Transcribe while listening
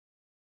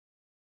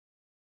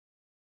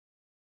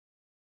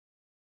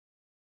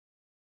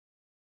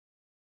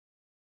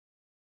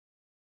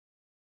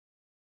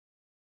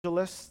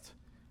evangelist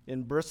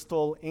in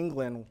Bristol,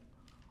 England,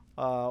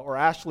 or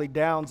Ashley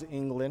Downs,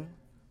 England,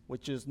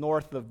 which is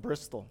north of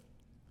Bristol.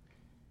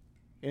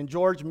 And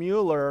George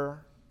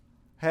Mueller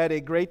had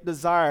a great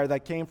desire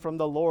that came from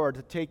the Lord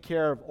to take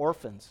care of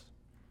orphans.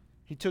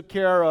 He took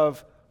care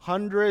of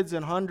hundreds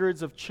and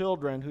hundreds of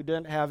children who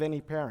didn't have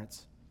any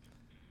parents.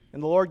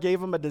 And the Lord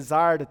gave him a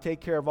desire to take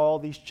care of all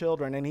these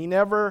children. And he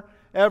never,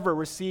 ever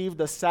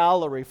received a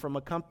salary from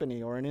a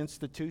company or an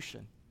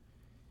institution.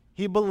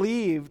 He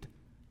believed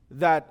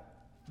that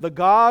the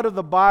God of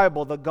the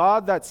Bible, the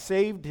God that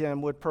saved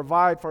him, would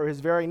provide for his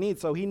very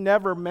needs. So he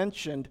never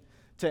mentioned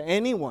to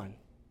anyone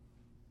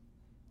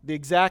the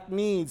exact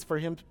needs for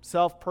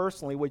himself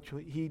personally, which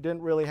he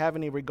didn't really have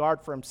any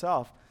regard for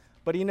himself.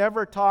 But he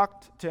never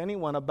talked to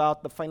anyone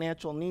about the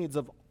financial needs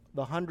of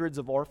the hundreds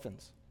of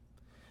orphans.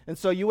 And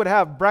so you would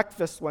have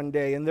breakfast one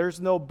day, and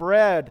there's no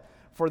bread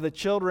for the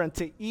children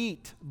to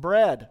eat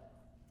bread,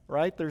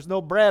 right? There's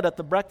no bread at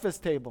the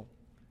breakfast table.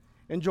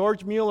 And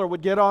George Mueller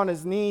would get on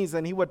his knees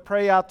and he would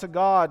pray out to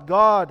God,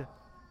 God,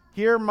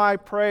 hear my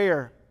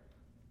prayer.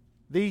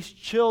 These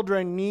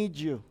children need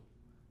you.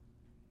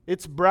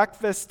 It's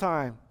breakfast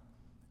time,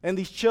 and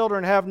these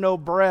children have no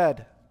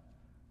bread.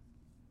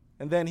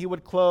 And then he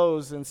would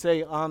close and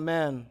say,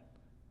 Amen.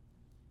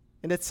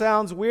 And it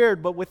sounds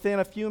weird, but within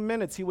a few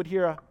minutes he would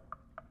hear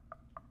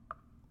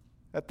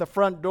at the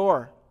front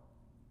door.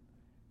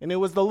 And it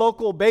was the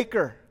local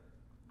baker.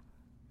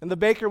 And the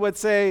baker would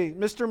say,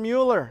 Mr.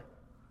 Mueller,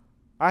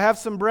 I have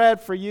some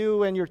bread for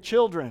you and your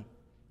children.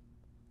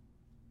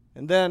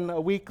 And then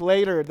a week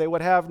later, they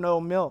would have no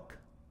milk.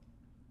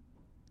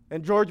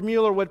 And George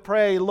Mueller would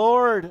pray,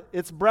 Lord,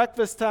 it's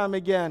breakfast time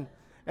again,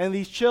 and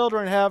these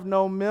children have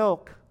no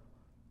milk.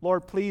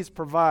 Lord, please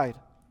provide.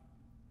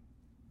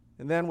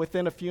 And then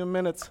within a few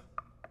minutes,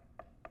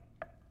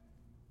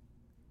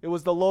 it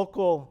was the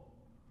local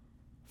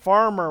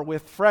farmer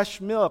with fresh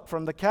milk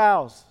from the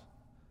cows.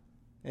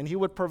 And he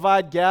would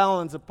provide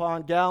gallons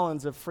upon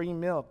gallons of free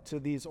milk to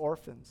these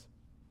orphans.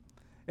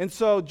 And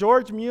so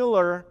George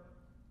Mueller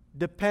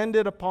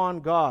depended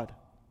upon God.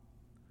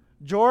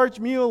 George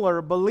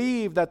Mueller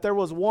believed that there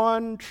was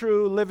one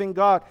true living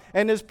God,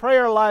 and his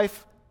prayer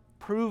life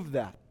proved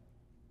that.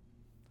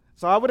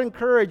 So I would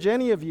encourage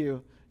any of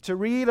you to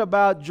read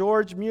about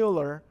George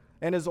Mueller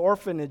and his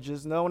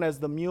orphanages known as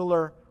the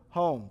Mueller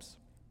homes.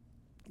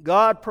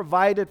 God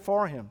provided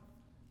for him.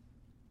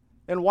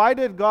 And why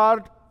did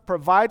God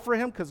provide for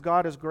him? Because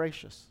God is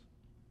gracious.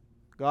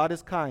 God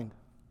is kind.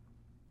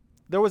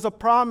 There was a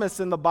promise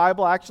in the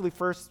Bible, actually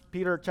 1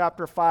 Peter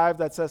chapter 5,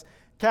 that says,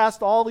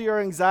 cast all your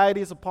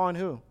anxieties upon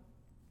who?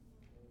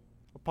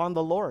 Upon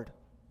the Lord.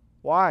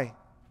 Why?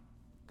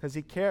 Because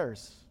He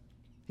cares.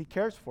 He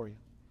cares for you.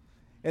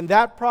 And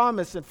that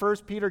promise in 1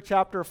 Peter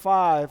chapter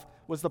 5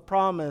 was the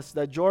promise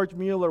that George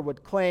Mueller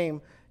would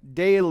claim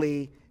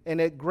daily,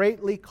 and it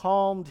greatly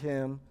calmed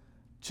him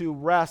to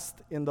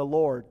rest in the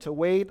Lord, to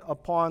wait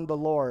upon the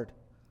Lord.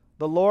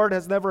 The Lord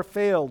has never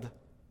failed.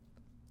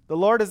 The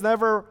Lord has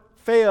never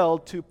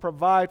failed to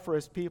provide for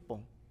His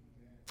people.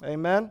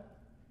 Amen?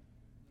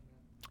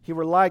 He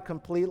relied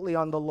completely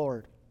on the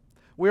Lord.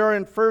 We are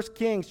in 1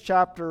 Kings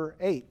chapter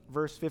 8,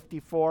 verse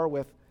 54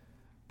 with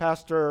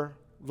Pastor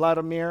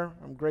Vladimir.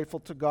 I'm grateful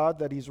to God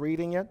that he's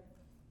reading it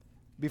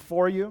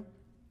before you.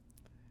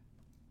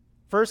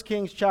 1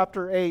 Kings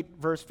chapter 8,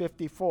 verse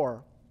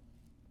 54.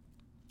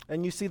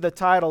 And you see the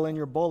title in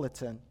your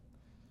bulletin.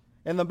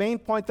 And the main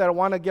point that I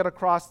want to get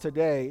across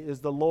today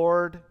is the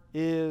Lord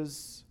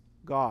is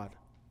God.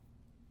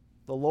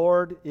 The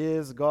Lord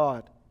is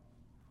God.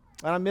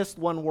 And I missed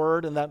one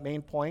word in that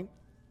main point.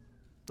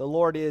 The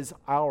Lord is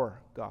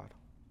our God.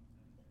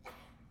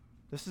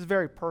 This is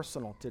very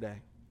personal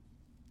today.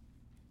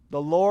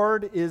 The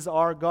Lord is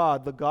our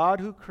God, the God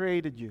who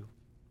created you,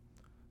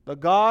 the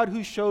God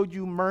who showed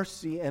you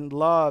mercy and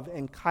love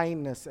and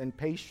kindness and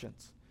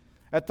patience.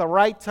 At the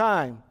right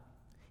time,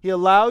 He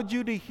allowed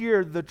you to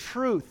hear the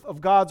truth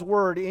of God's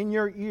word in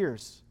your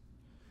ears.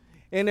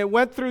 And it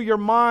went through your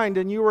mind,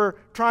 and you were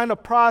trying to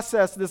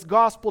process this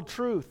gospel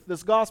truth,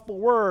 this gospel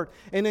word.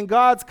 And in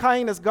God's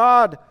kindness,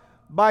 God,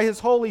 by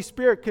His Holy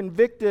Spirit,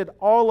 convicted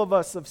all of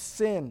us of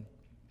sin.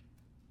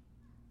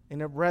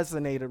 And it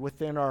resonated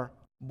within our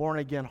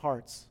born-again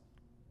hearts.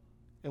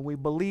 And we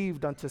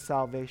believed unto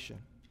salvation.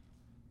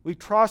 We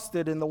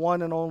trusted in the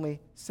one and only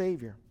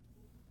Savior.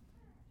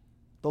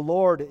 The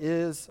Lord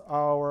is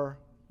our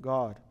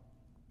God.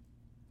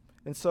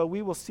 And so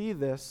we will see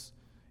this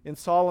in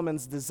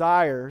Solomon's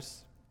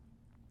desires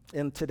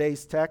in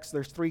today's text.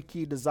 There's 3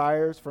 key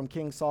desires from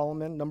King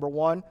Solomon. Number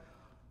 1,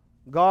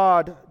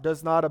 God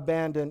does not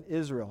abandon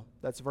Israel.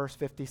 That's verse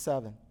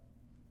 57.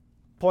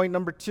 Point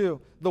number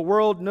 2, the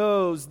world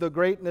knows the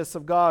greatness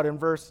of God in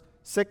verse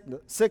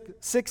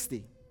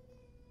 60.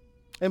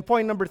 And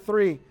point number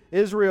 3,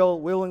 Israel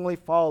willingly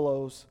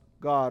follows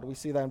God. We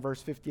see that in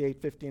verse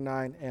 58,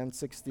 59, and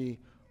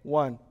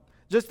 61.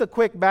 Just a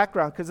quick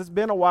background, because it's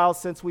been a while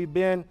since we've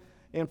been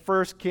in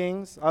 1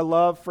 Kings. I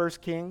love 1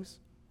 Kings.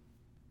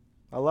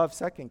 I love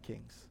 2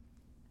 Kings.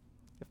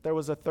 If there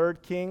was a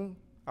third king,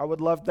 I would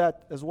love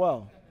that as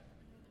well.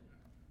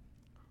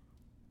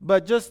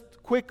 But just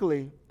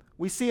quickly,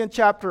 we see in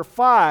chapter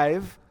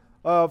 5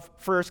 of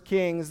 1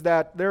 Kings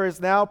that there is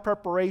now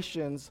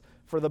preparations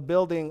for the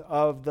building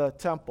of the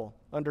temple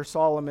under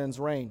Solomon's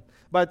reign.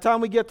 By the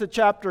time we get to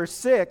chapter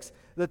 6,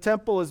 the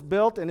temple is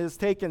built, and it has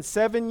taken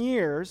 7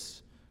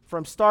 years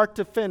from start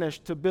to finish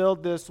to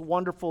build this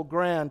wonderful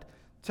grand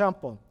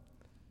temple.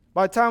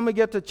 By the time we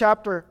get to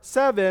chapter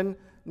 7,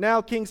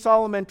 now King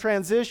Solomon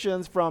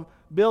transitions from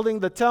building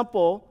the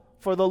temple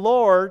for the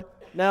Lord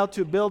now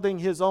to building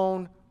his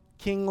own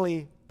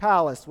kingly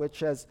palace,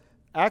 which has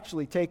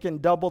actually taken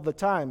double the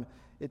time.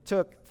 It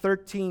took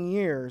 13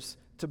 years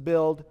to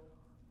build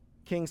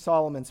King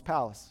Solomon's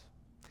palace.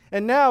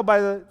 And now, by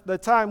the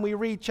time we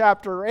read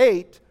chapter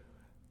 8,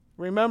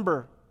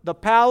 remember, the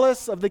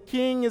palace of the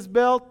king is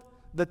built,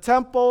 the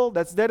temple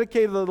that's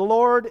dedicated to the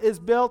Lord is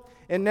built,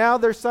 and now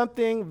there's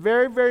something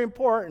very, very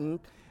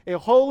important, a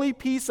holy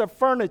piece of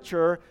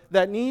furniture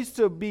that needs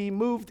to be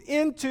moved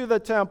into the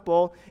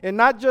temple, and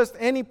not just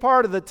any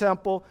part of the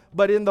temple,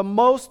 but in the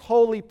most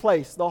holy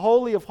place, the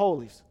Holy of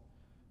Holies,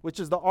 which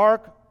is the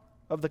Ark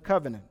of the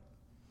Covenant.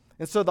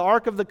 And so the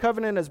Ark of the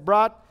Covenant is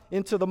brought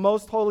into the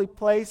most holy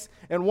place,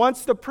 and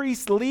once the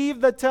priests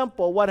leave the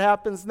temple, what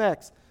happens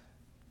next?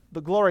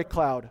 The glory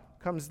cloud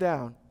comes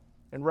down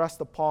and rests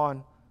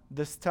upon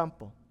this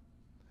temple.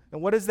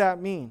 And what does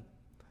that mean?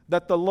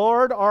 That the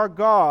Lord our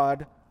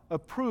God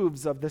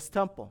approves of this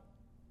temple.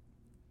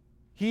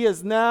 He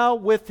is now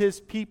with his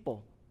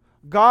people.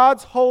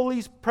 God's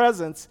holy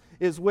presence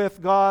is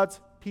with God's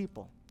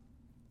people.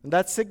 And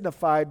that's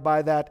signified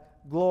by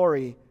that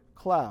glory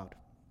cloud.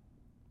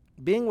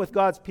 Being with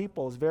God's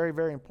people is very,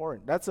 very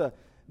important.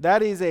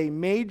 That is a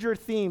major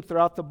theme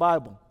throughout the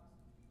Bible.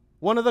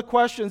 One of the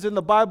questions in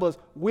the Bible is,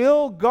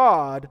 will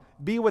God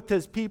be with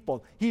his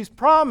people? He's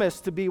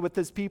promised to be with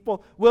his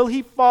people. Will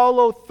he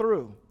follow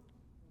through?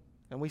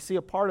 And we see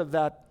a part of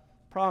that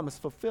promise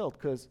fulfilled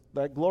because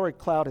that glory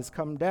cloud has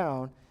come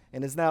down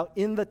and is now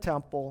in the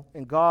temple,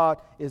 and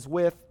God is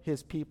with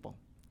his people.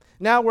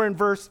 Now we're in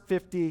verse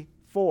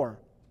 54.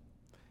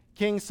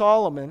 King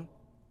Solomon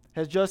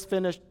has just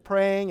finished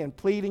praying and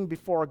pleading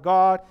before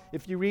God.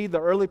 If you read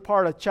the early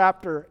part of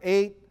chapter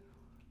 8,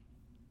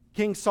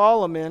 King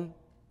Solomon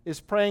is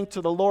praying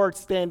to the Lord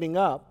standing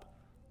up.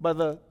 By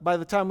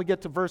the time we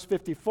get to verse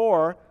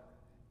 54,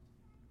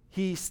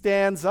 he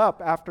stands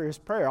up after his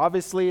prayer.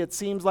 Obviously, it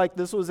seems like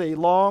this was a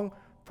long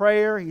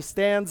prayer. He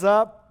stands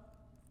up.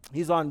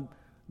 He's on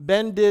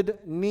bended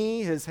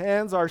knee. His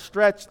hands are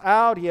stretched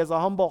out. He has a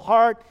humble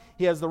heart.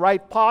 He has the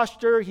right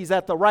posture. He's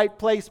at the right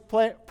place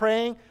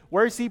praying.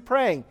 Where is he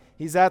praying?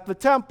 He's at the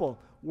temple.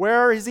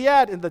 Where is he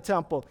at in the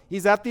temple?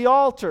 He's at the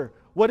altar.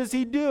 What is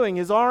he doing?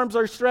 His arms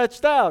are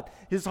stretched out.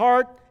 His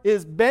heart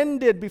is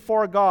bended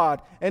before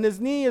God, and his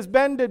knee is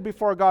bended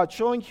before God,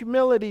 showing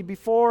humility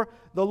before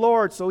the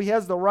Lord. So he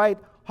has the right,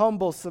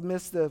 humble,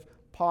 submissive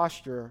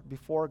posture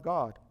before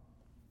God.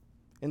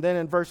 And then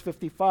in verse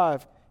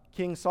 55,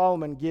 King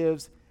Solomon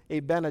gives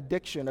a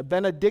benediction. A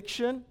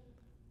benediction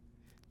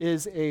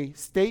is a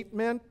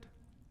statement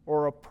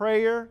or a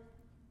prayer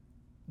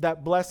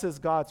that blesses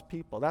God's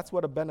people. That's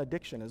what a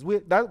benediction is.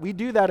 We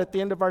do that at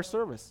the end of our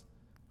service,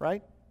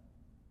 right?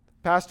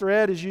 Pastor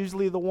Ed is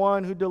usually the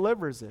one who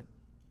delivers it.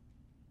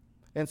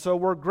 And so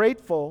we're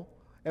grateful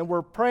and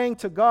we're praying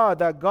to God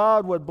that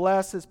God would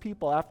bless his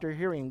people after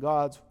hearing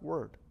God's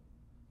word.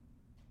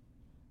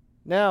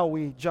 Now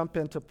we jump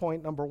into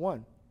point number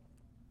 1.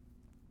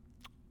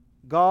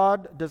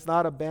 God does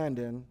not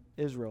abandon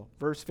Israel.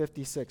 Verse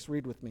 56,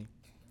 read with me.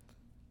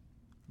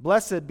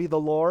 Blessed be the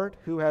Lord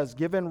who has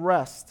given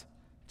rest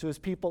to his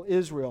people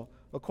Israel,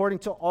 according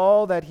to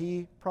all that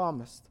he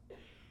promised.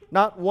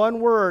 Not one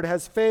word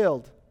has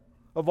failed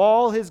of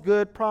all his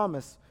good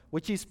promise,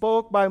 which he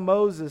spoke by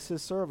Moses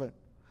his servant.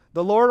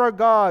 The Lord our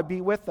God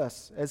be with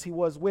us as he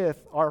was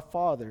with our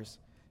fathers.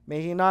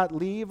 May he not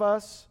leave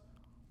us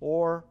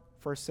or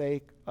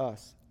forsake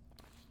us.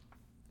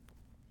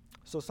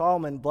 So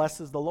Solomon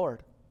blesses the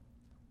Lord.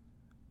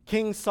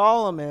 King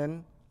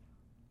Solomon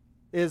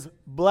is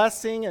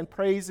blessing and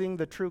praising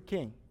the true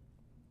king,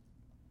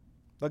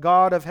 the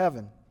God of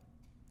heaven.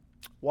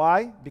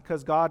 Why?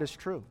 Because God is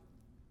true.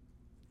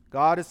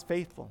 God is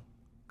faithful.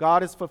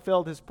 God has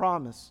fulfilled his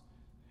promise.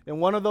 And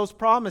one of those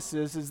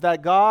promises is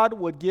that God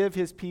would give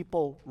his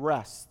people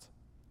rest.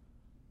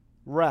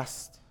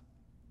 Rest.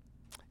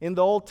 In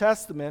the Old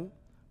Testament,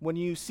 when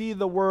you see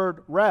the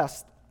word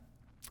rest,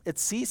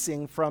 it's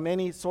ceasing from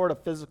any sort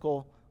of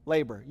physical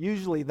labor.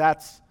 Usually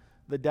that's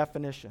the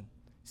definition.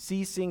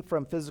 Ceasing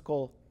from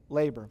physical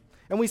labor.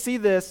 And we see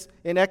this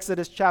in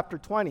Exodus chapter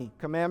 20,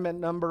 commandment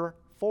number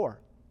 4.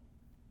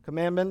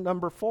 Commandment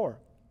number 4.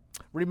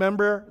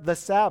 Remember the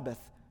Sabbath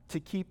to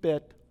keep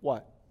it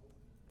what?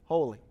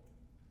 Holy.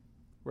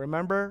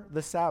 Remember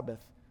the Sabbath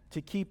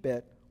to keep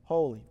it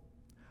holy.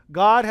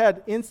 God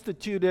had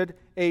instituted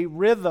a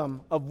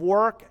rhythm of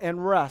work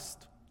and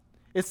rest.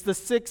 It's the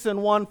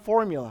 6-in-1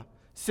 formula.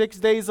 6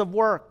 days of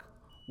work,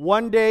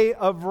 1 day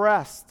of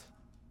rest.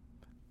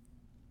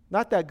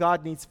 Not that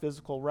God needs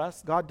physical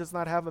rest. God does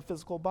not have a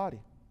physical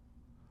body.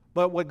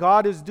 But what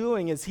God is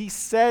doing is He's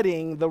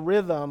setting the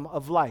rhythm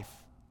of life.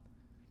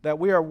 That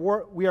we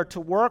are to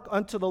work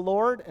unto the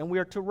Lord and we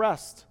are to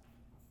rest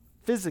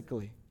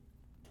physically.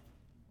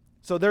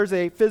 So there's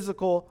a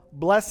physical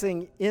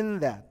blessing in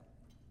that.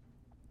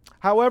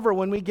 However,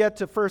 when we get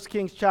to 1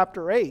 Kings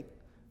chapter 8,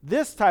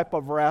 this type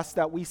of rest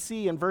that we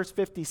see in verse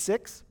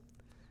 56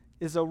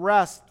 is a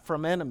rest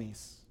from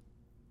enemies.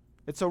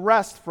 It's a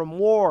rest from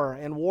war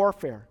and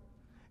warfare.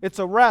 It's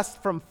a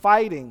rest from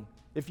fighting.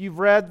 If you've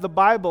read the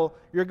Bible,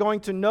 you're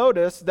going to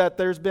notice that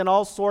there's been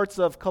all sorts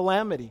of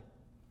calamity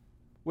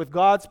with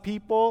God's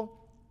people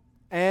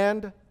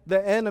and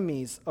the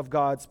enemies of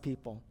God's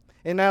people.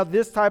 And now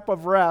this type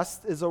of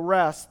rest is a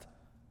rest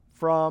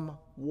from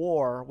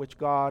war, which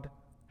God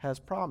has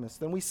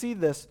promised. And we see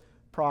this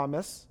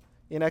promise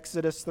in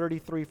Exodus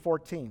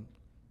 33:14.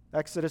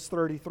 Exodus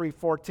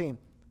 33:14.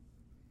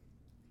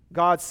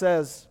 God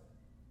says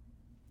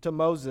to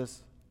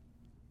Moses,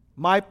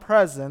 "My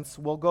presence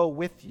will go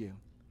with you,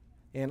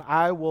 and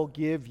I will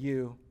give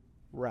you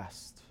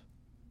rest."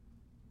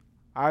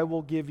 I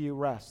will give you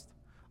rest.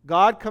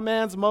 God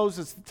commands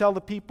Moses to tell the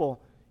people,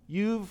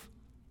 you've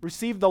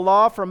received the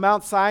law from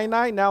Mount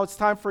Sinai. Now it's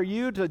time for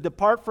you to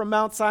depart from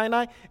Mount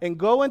Sinai and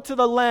go into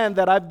the land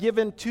that I've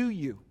given to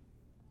you.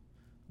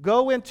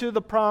 Go into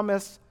the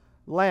promised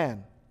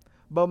land.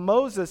 But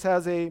Moses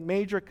has a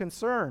major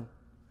concern.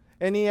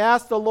 And he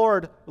asked the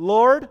Lord,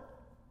 "Lord,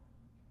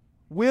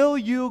 will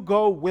you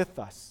go with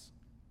us?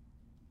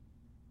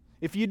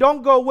 If you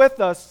don't go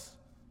with us,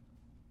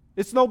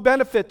 it's no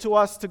benefit to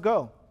us to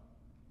go.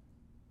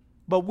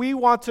 But we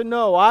want to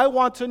know, I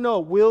want to know,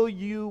 will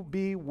you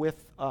be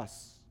with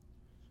us?"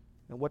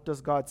 And what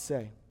does God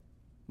say?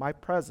 "My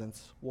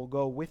presence will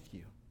go with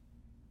you."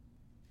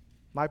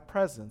 My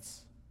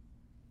presence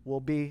will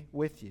be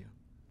with you.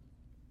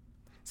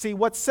 See,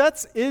 what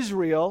sets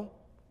Israel,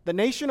 the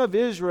nation of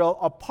Israel,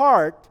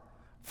 apart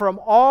from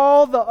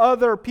all the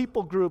other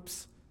people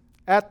groups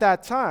at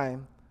that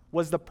time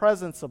was the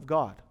presence of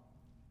God.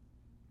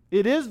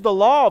 It is the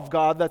law of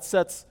God that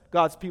sets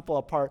God's people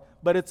apart,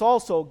 but it's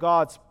also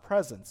God's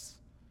presence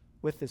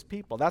with His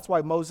people. That's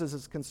why Moses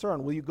is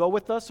concerned. Will you go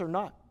with us or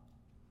not?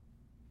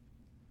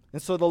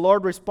 And so the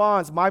Lord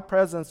responds, "My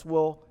presence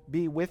will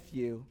be with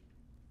you,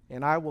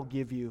 and I will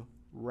give you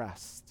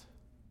rest."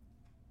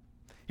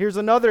 Here's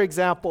another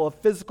example of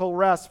physical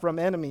rest from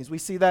enemies. We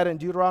see that in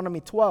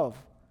Deuteronomy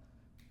 12.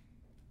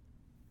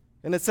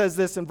 And it says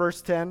this in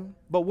verse 10,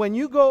 "But when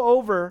you go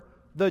over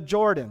the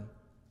Jordan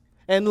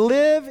and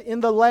live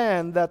in the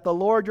land that the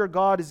Lord your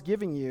God is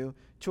giving you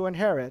to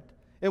inherit,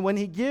 and when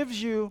He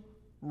gives you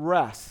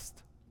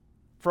rest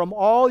from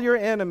all your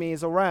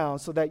enemies around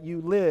so that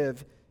you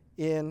live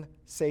in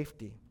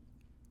safety."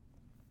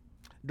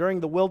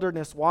 During the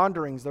wilderness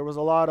wanderings, there was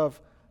a lot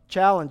of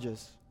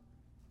challenges,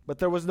 but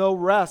there was no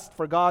rest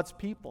for God's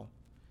people.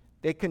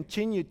 They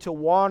continued to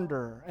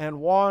wander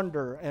and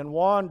wander and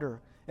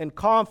wander, and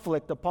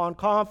conflict upon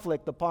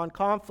conflict upon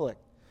conflict.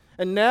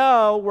 And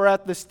now we're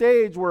at the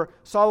stage where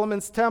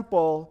Solomon's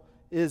temple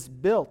is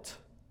built.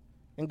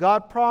 And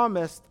God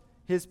promised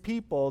His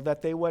people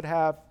that they would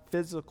have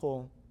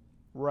physical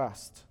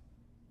rest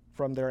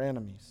from their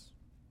enemies.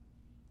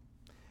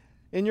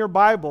 In your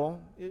Bible,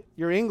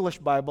 your English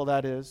Bible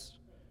that is,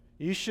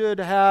 you should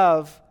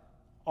have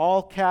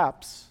all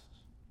caps.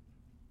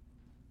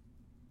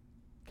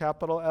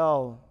 Capital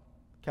L,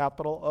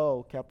 capital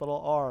O, capital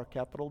R,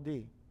 capital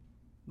D.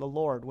 The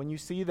Lord. When you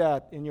see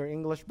that in your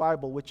English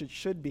Bible, which it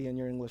should be in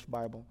your English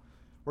Bible,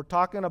 we're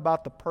talking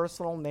about the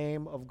personal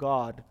name of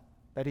God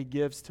that He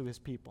gives to His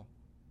people.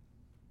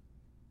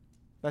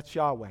 That's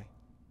Yahweh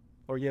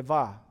or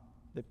Yevah,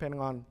 depending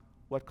on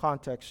what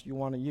context you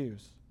want to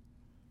use.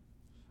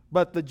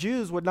 But the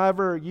Jews would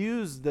never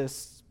use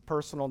this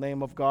personal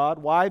name of God.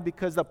 Why?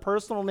 Because the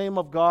personal name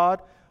of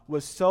God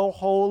was so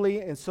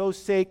holy and so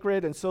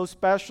sacred and so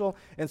special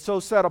and so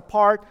set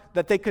apart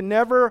that they could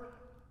never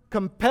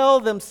compel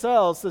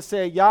themselves to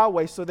say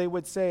Yahweh, so they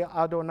would say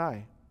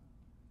Adonai.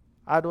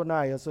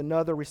 Adonai is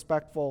another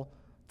respectful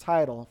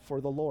title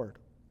for the Lord.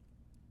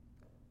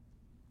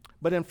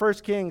 But in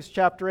 1 Kings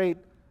chapter 8,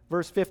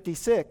 verse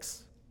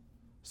 56,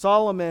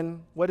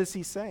 Solomon, what is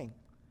he saying?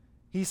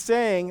 He's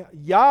saying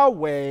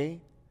Yahweh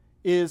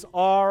is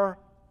our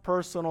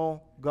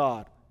personal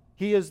God.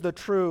 He is the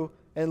true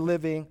and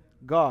living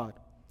God.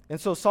 And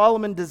so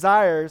Solomon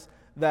desires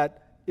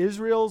that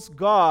Israel's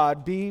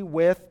God be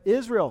with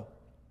Israel,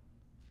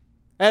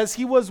 as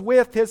He was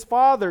with his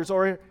fathers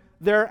or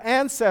their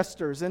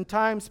ancestors in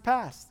times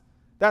past.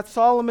 That's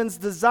Solomon's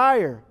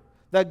desire,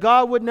 that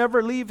God would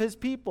never leave His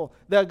people,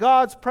 that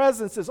God's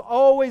presence is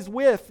always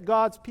with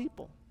God's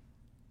people.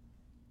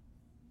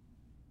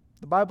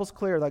 The Bible's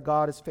clear that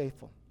God is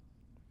faithful.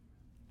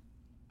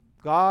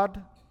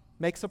 God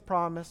makes a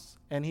promise,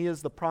 and He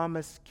is the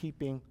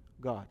promise-keeping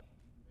God.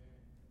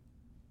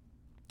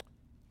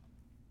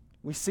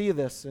 We see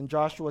this in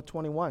Joshua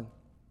 21.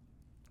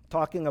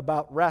 Talking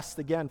about rest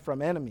again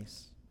from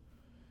enemies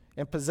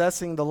and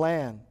possessing the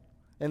land,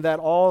 and that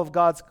all of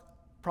God's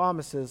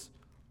promises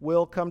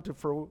will come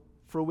to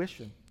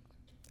fruition.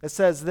 It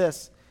says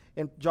this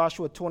in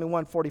Joshua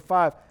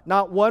 21:45.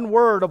 Not one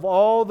word of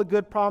all the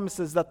good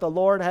promises that the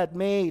Lord had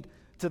made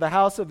to the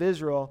house of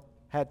Israel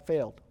had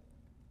failed.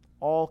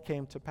 All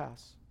came to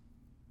pass.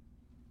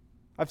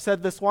 I've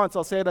said this once,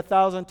 I'll say it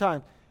 1,000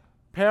 times.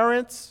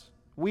 Parents,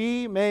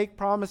 we make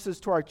promises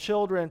to our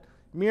children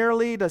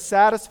merely to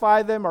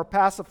satisfy them or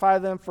pacify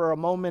them for a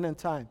moment in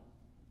time.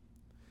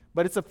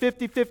 But it's a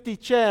 50-50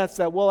 chance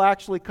that we'll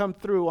actually come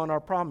through on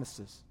our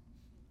promises.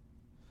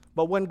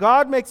 But when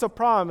God makes a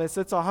promise,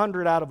 it's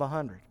 100 out of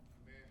 100.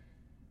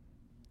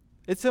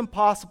 It's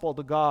impossible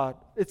to God.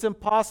 It's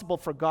impossible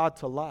for God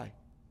to lie.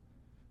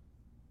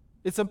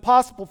 It's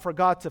impossible for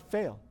God to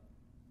fail.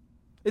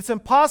 It's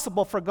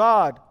impossible for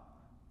God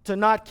to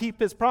not keep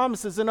His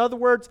promises. In other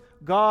words,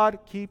 God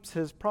keeps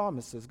His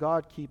promises.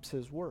 God keeps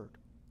His word.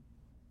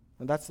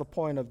 And that's the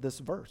point of this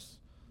verse.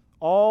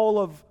 All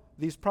of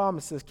these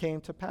promises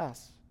came to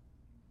pass.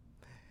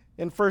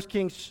 In 1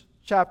 Kings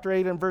chapter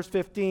 8 and verse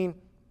 15,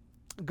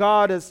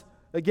 God is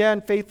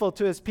again faithful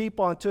to His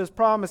people and to His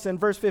promise. And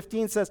verse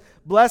 15 says,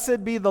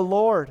 "Blessed be the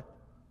Lord,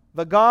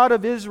 the God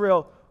of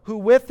Israel, who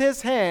with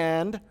His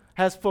hand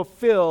has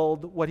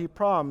fulfilled what He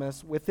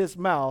promised with His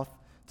mouth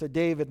to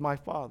David my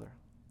father."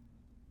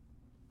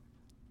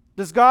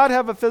 Does God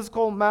have a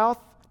physical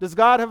mouth? Does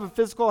God have a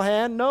physical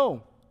hand?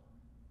 No.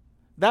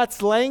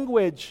 That's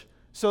language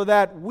so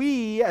that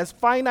we as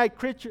finite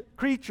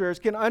creatures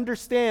can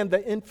understand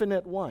the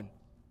infinite one.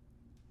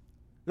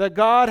 That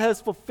God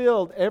has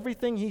fulfilled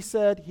everything He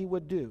said He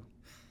would do.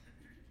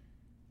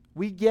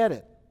 We get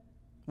it.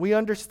 We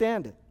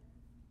understand it.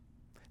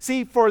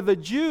 See, for the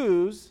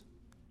Jews,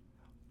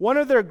 one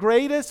of their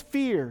greatest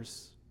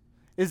fears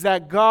is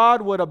that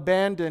God would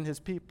abandon His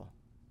people.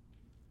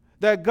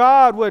 That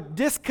God would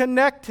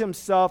disconnect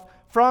Himself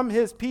from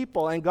His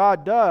people. And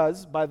God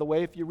does, by the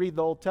way, if you read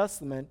the Old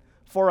Testament,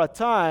 for a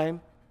time,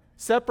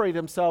 separate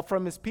Himself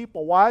from His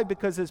people. Why?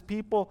 Because His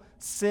people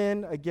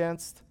sin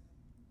against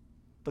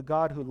the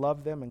God who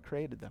loved them and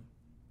created them.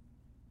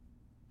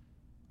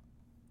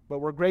 But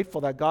we're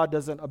grateful that God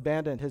doesn't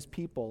abandon His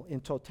people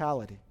in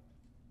totality.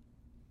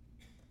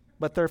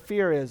 But their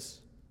fear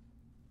is,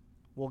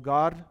 will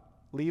God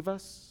leave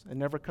us and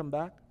never come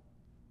back?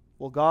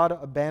 Will God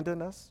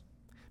abandon us?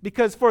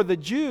 Because for the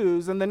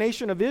Jews and the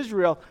nation of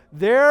Israel,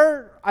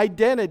 their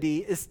identity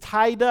is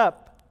tied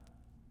up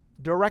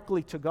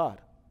directly to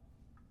God.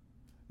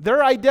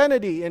 Their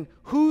identity and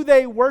who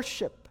they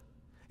worship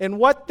and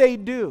what they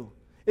do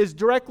is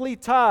directly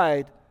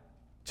tied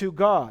to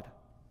God.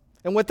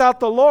 And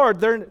without the Lord,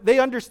 they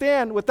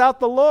understand, without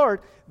the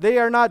Lord, they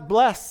are not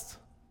blessed.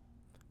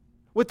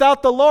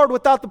 Without the Lord,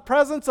 without the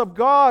presence of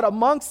God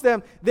amongst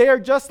them, they are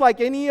just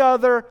like any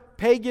other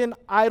pagan,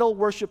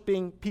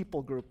 idol-worshiping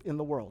people group in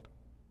the world.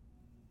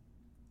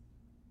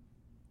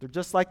 They're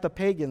just like the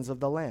pagans of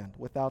the land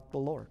without the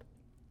Lord.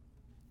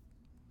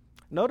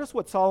 Notice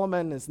what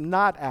Solomon is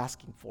not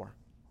asking for.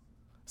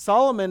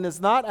 Solomon is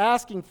not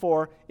asking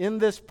for, in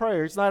this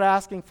prayer, he's not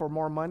asking for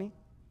more money.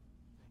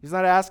 He's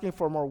not asking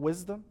for more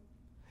wisdom.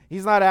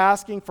 He's not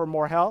asking for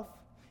more health.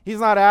 He's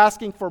not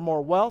asking for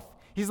more wealth.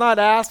 He's not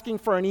asking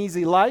for an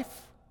easy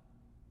life.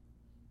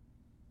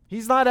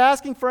 He's not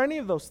asking for any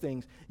of those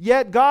things.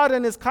 Yet God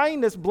in His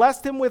kindness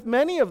blessed him with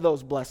many of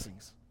those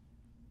blessings.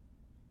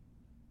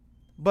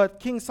 But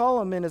King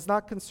Solomon is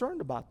not concerned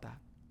about that.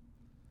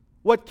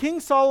 What King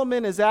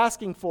Solomon is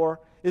asking for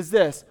is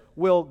this: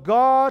 will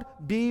God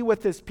be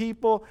with His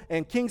people?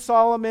 And King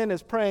Solomon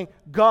is praying,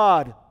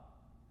 God,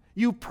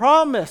 you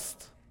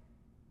promised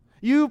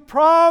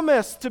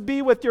to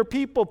be with your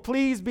people.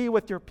 Please be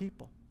with your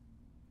people.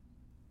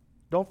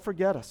 Don't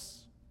forget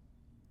us.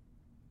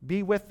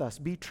 Be with us.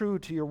 Be true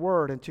to your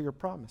word and to your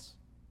promise.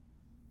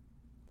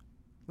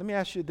 Let me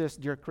ask you this,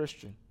 dear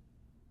Christian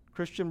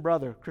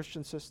brother,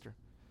 Christian sister.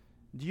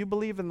 Do you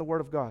believe in the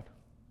Word of God?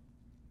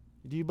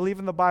 Do you believe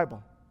in the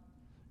Bible?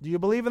 Do you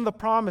believe in the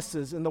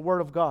promises in the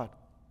Word of God?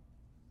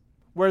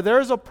 Where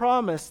there's a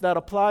promise that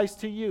applies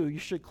to you, you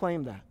should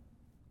claim that.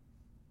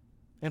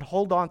 And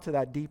hold on to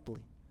that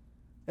deeply.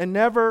 And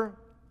never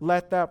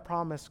let that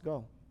promise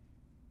go.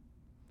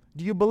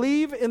 Do you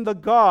believe in the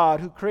God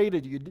who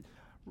created you?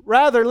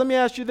 Rather, let me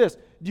ask you this.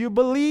 Do you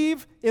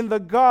believe in the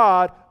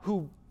God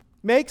who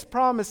makes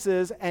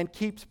promises and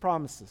keeps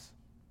promises?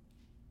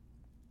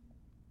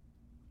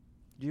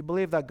 Do you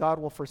believe that God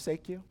will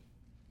forsake you?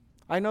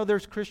 I know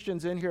there's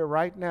Christians in here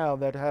right now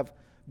that have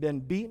been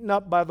beaten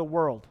up by the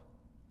world.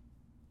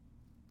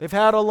 They've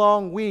had a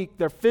long week.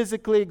 They're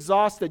physically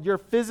exhausted. You're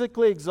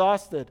physically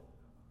exhausted.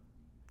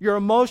 You're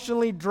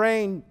emotionally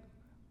drained.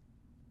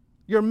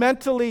 You're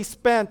mentally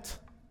spent.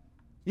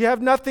 You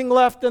have nothing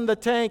left in the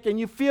tank, and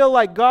you feel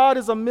like God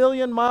is a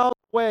million miles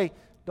away.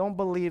 Don't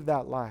believe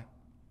that lie.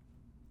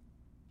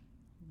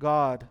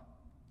 God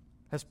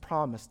has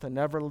promised to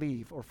never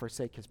leave or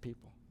forsake His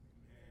people.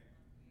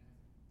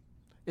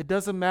 It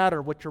doesn't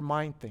matter what your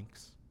mind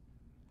thinks.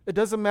 It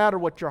doesn't matter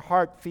what your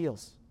heart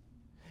feels.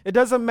 It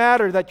doesn't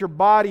matter that your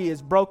body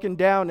is broken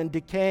down and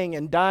decaying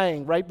and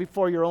dying right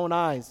before your own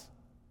eyes.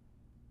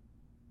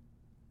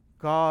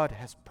 God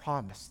has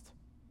promised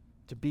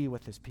to be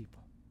with His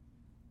people.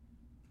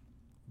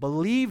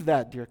 Believe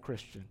that, dear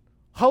Christian.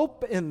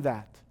 Hope in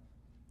that.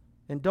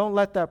 And don't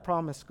let that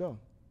promise go.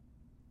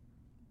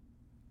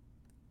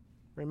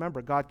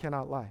 Remember, God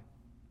cannot lie.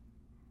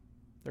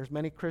 There's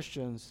many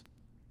Christians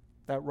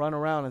that run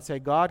around and say,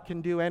 God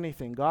can do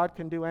anything. God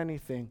can do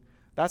anything.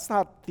 That's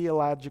not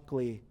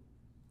theologically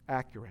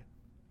accurate.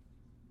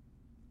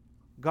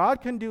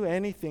 God can do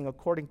anything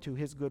according to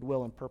his good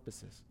will and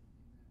purposes.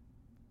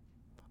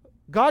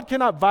 God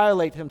cannot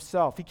violate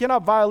himself. He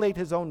cannot violate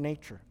his own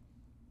nature.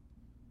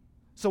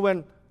 So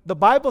when the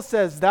Bible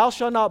says, thou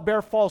shalt not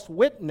bear false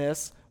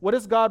witness, what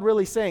is God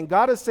really saying?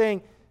 God is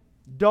saying,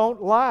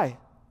 don't lie.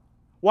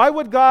 Why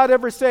would God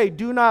ever say,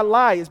 do not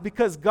lie? It's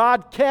because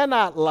God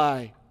cannot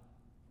lie.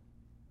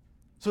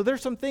 So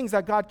there's some things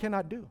that God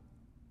cannot do.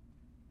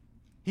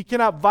 He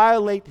cannot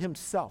violate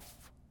himself.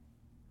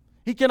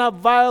 He cannot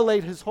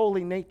violate his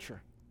holy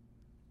nature.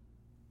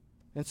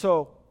 And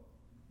so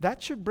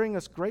that should bring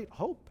us great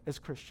hope as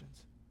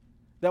Christians.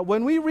 That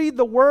when we read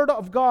the Word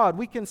of God,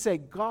 we can say,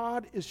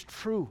 God is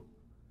true.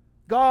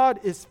 God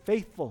is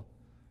faithful.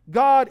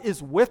 God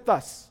is with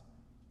us.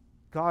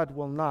 God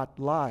will not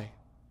lie.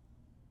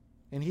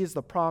 And he is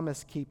the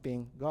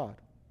promise-keeping God.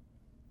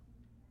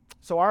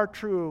 So our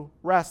true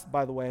rest,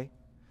 by the way,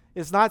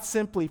 is not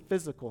simply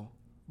physical,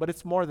 but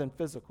it's more than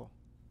physical.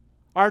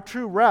 Our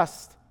true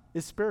rest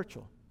is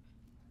spiritual.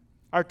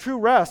 Our true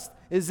rest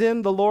is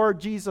in the Lord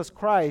Jesus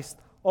Christ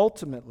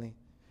ultimately.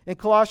 In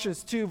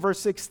Colossians 2, verse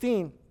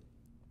 16,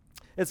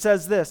 it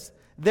says this,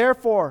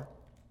 therefore,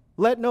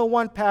 let no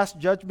one pass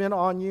judgment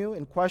on you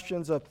in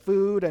questions of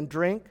food and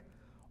drink,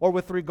 or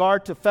with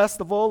regard to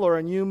festival or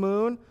a new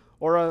moon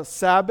or a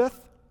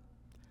Sabbath.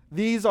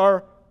 These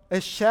are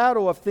a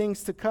shadow of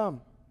things to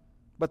come,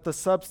 but the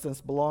substance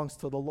belongs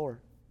to the Lord.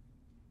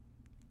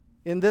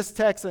 In this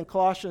text in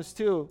Colossians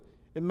 2,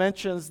 it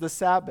mentions the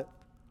Sabbath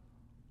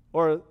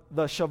or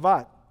the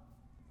Shabbat.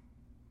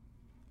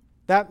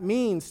 That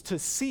means to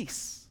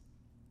cease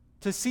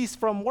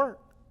from work.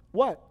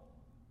 What?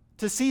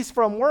 To cease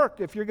from work,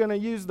 if you're going to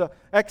use the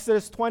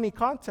Exodus 20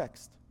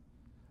 context.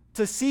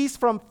 To cease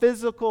from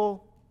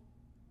physical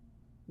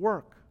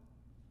work.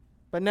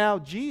 But now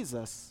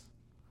Jesus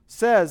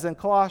says in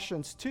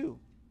Colossians 2,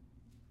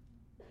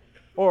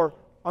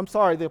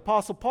 the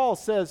Apostle Paul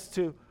says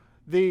to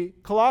the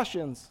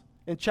Colossians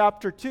in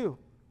chapter 2,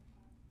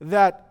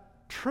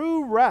 that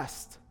true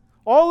rest,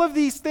 all of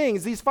these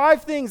things, these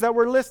 5 things that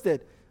were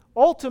listed,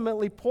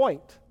 ultimately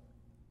point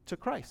to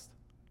Christ.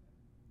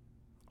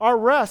 Our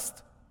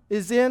rest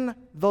is in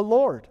the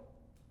Lord.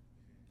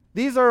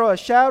 These are a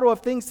shadow of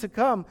things to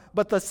come,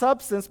 but the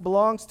substance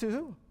belongs to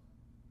who?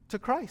 To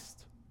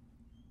Christ.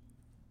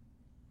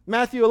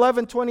 Matthew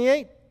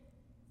 11:28,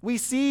 we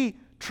see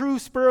true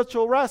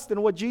spiritual rest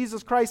in what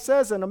Jesus Christ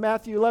says in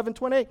Matthew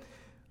 11:28.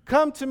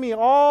 Come to me,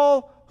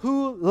 all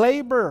who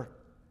labor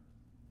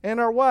and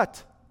are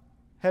what?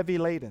 Heavy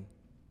laden.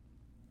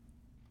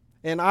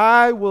 And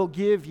I will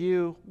give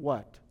you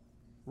what?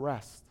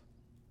 Rest.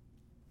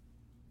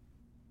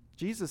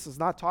 Jesus is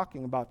not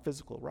talking about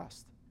physical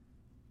rest.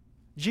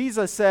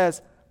 Jesus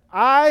says,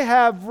 I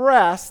have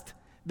rest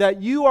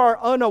that you are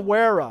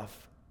unaware of.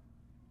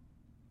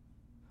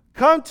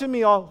 Come to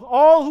me,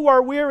 all who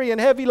are weary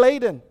and heavy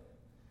laden,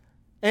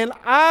 and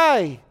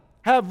I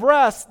have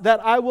rest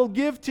that I will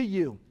give to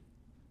you.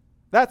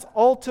 That's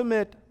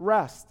ultimate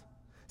rest.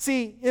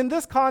 See, in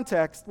this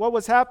context, what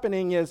was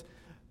happening is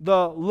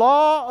the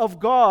law of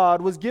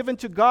God was given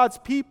to God's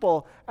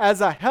people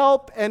as a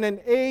help and an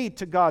aid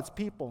to God's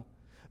people.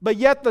 But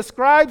yet the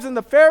scribes and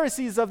the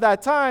Pharisees of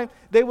that time,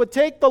 they would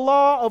take the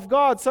law of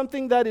God,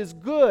 something that is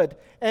good,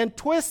 and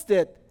twist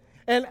it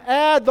and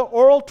add the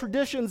oral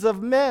traditions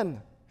of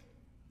men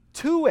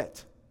to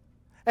it.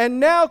 And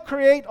now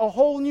create a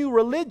whole new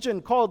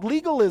religion called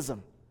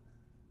legalism.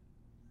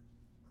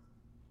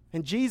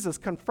 And Jesus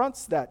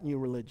confronts that new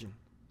religion,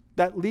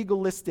 that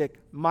legalistic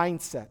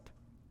mindset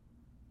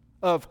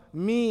of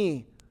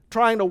me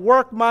trying to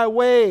work my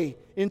way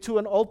into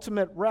an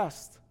ultimate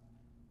rest.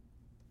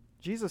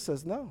 Jesus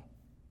says, no,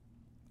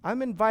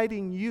 I'm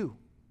inviting you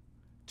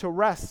to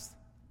rest,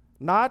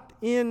 not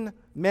in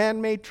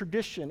man-made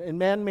tradition and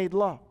man-made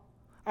law.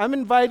 I'm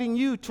inviting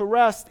you to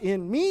rest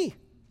in me,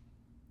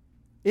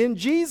 in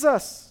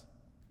Jesus.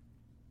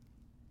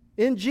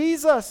 In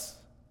Jesus.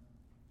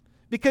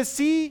 Because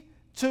see,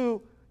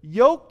 to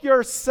yoke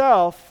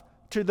yourself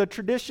to the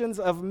traditions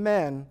of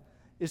men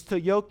is to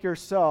yoke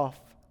yourself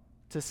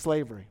to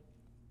slavery.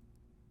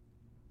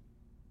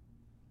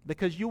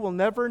 Because you will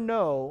never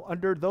know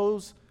under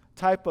those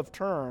type of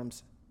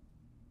terms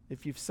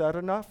if you've said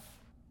enough,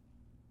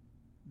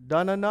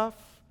 done enough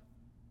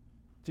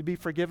to be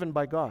forgiven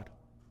by God.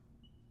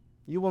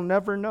 You will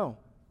never know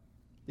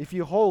if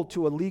you hold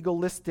to a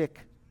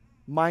legalistic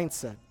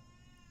mindset.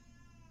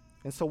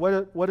 And so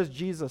what does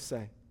Jesus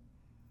say?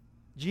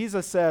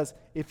 Jesus says,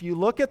 if you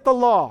look at the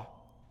law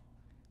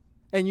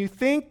and you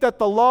think that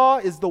the law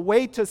is the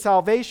way to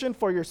salvation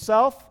for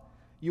yourself,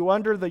 you're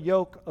under the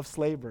yoke of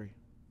slavery.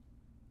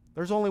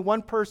 There's only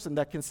one person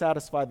that can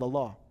satisfy the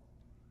law.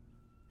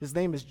 His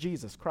name is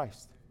Jesus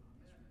Christ.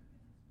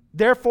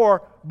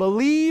 Therefore,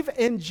 believe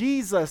in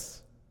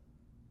Jesus.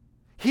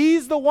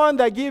 He's the one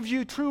that gives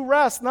you true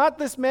rest, not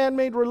this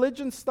man-made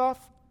religion stuff,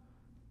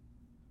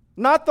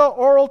 not the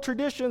oral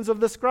traditions of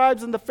the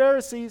scribes and the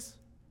Pharisees.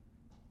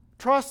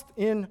 Trust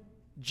in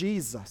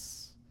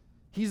Jesus.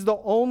 He's the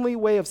only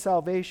way of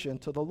salvation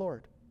to the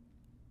Lord.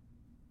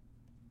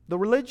 The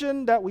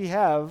religion that we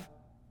have,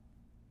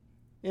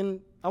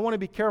 and I want to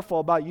be careful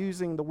about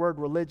using the word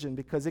religion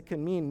because it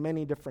can mean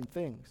many different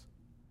things.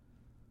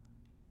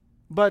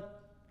 But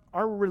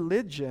our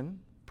religion,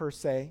 per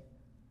se,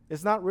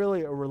 is not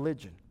really a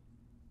religion.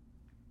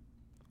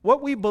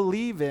 What we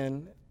believe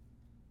in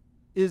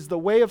is the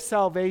way of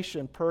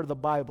salvation per the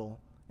Bible,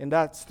 and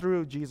that's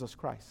through Jesus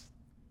Christ.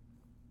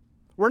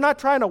 We're not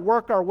trying to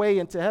work our way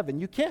into heaven.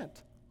 You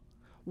can't.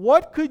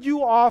 What could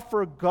you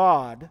offer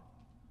God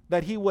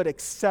that He would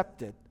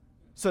accept it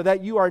so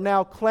that you are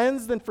now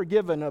cleansed and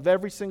forgiven of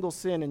every single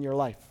sin in your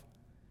life?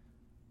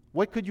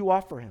 What could you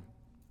offer Him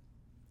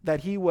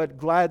that He would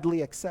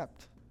gladly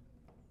accept?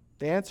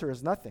 The answer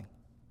is nothing.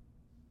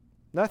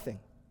 Nothing.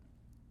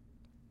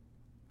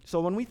 So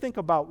when we think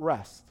about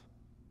rest,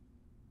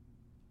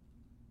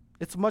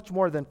 it's much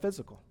more than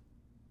physical.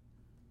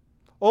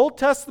 Old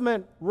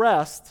Testament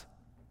rest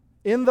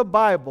in the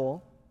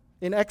Bible,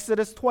 in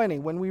Exodus 20,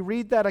 when we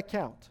read that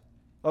account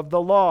of the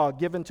law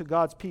given to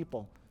God's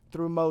people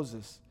through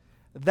Moses,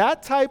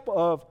 that type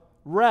of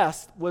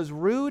rest was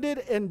rooted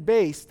and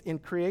based in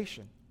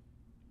creation.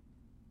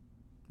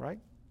 Right?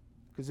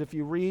 Because if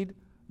you read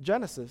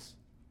Genesis,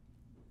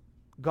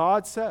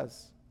 God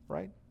says,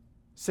 right?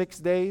 6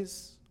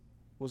 days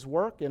was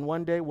work and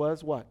 1 day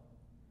was what?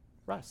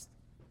 Rest.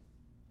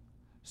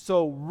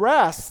 So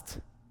rest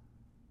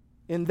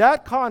in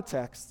that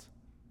context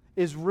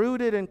is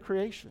rooted in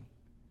creation.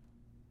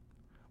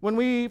 When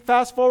we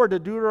fast forward to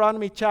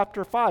Deuteronomy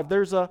chapter 5,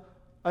 there's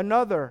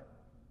another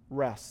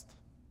rest.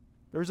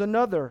 There's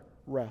another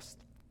rest.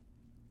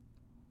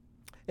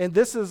 And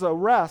this is a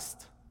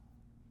rest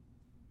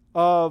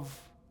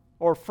of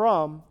or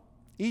from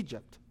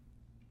Egypt.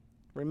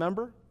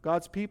 Remember,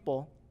 God's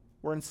people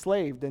were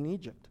enslaved in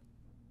Egypt.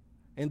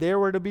 And they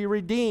were to be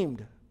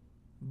redeemed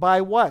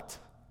by what?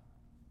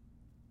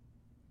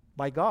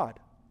 By God.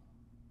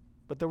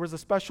 But there was a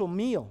special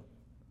meal.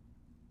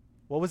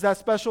 What was that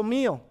special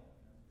meal?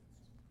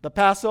 The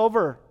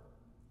Passover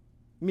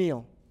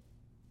meal.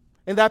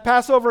 And that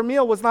Passover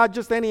meal was not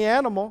just any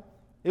animal.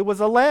 It was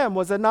a lamb,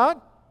 was it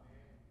not?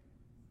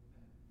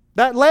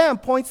 That lamb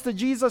points to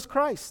Jesus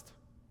Christ.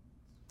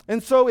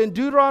 And so in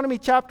Deuteronomy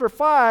chapter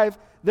 5,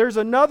 there's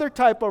another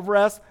type of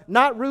rest,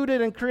 not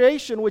rooted in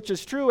creation, which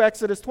is true,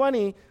 Exodus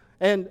 20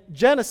 and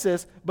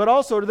Genesis, but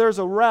also there's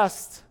a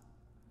rest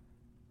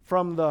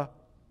from the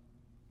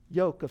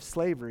yoke of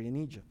slavery in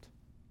Egypt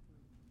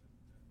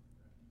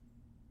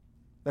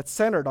that's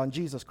centered on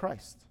Jesus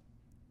Christ.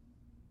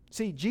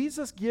 See,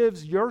 Jesus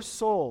gives your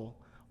soul,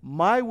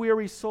 my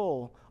weary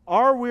soul,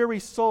 our weary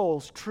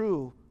souls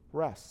true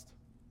rest.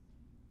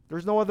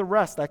 There's no other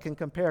rest that can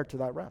compare to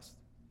that rest.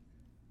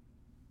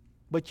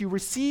 But you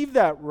receive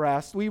that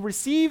rest, we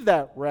receive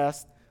that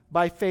rest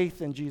by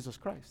faith in Jesus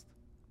Christ.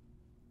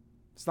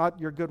 It's not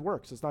your good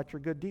works, it's not your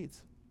good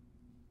deeds.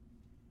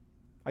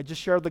 I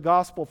just shared the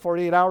gospel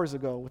 48 hours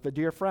ago with a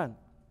dear friend.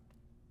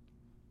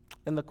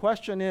 And the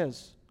question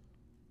is,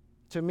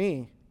 to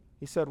me,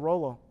 he said,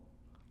 Rollo,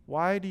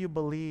 why do you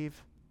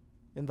believe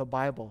in the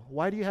Bible?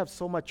 Why do you have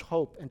so much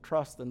hope and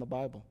trust in the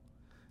Bible?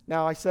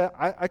 Now, I said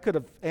I could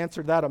have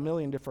answered that a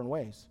million different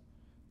ways.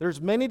 There's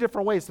many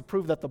different ways to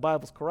prove that the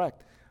Bible's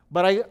correct.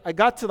 But I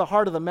got to the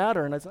heart of the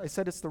matter, and I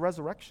said it's the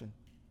resurrection,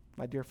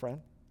 my dear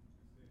friend.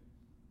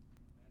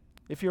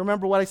 If you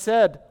remember what I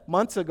said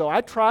months ago,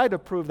 I tried to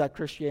prove that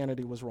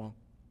Christianity was wrong.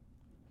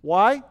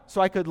 Why?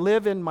 So I could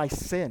live in my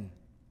sin.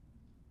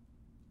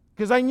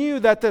 Because I knew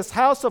that this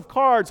house of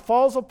cards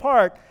falls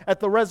apart at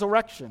the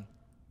resurrection.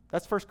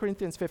 That's 1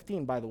 Corinthians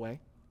 15, by the way.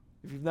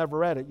 If you've never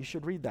read it, you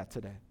should read that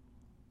today.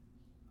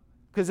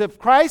 Because if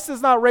Christ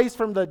is not raised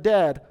from the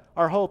dead,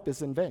 our hope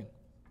is in vain.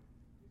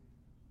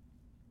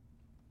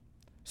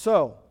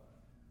 So,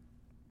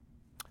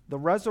 the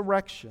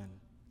resurrection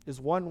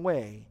is one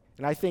way,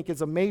 and I think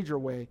is a major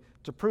way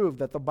to prove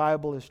that the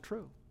Bible is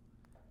true.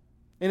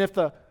 And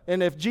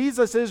if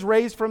Jesus is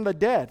raised from the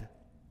dead,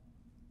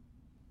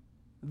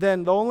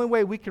 then the only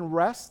way we can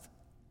rest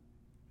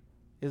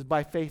is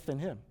by faith in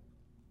Him.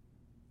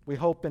 We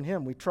hope in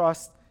Him. We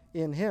trust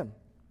in Him.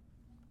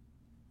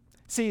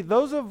 See,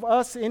 those of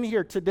us in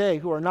here today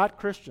who are not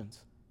Christians,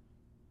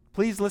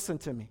 please listen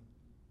to me.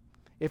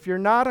 If you're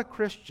not a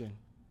Christian,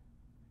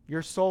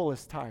 your soul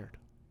is tired.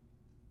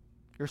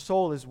 Your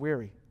soul is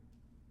weary.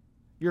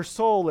 Your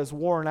soul is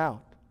worn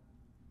out.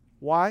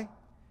 Why?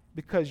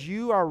 Because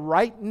you are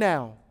right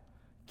now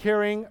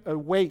carrying a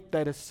weight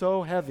that is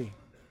so heavy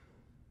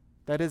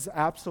that is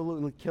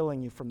absolutely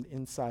killing you from the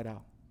inside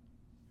out.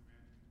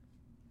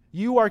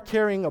 You are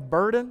carrying a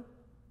burden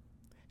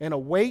and a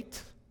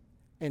weight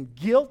and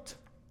guilt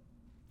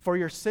for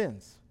your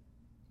sins.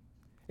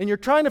 And you're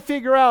trying to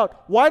figure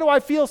out, why do I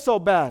feel so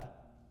bad?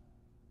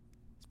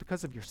 It's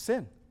because of your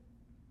sin.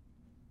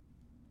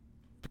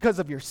 Because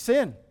of your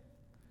sin.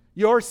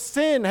 Your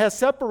sin has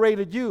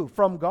separated you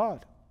from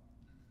God.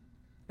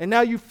 And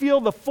now you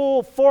feel the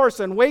full force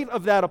and weight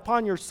of that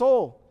upon your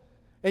soul.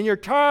 And you're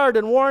tired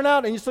and worn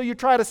out, and so you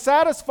try to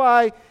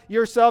satisfy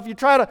yourself. You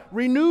try to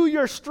renew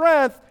your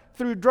strength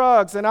through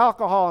drugs and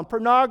alcohol and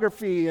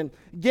pornography and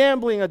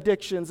gambling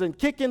addictions and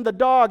kicking the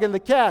dog and the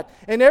cat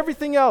and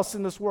everything else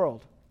in this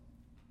world.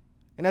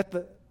 And at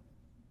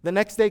the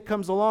next day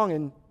comes along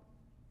and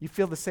you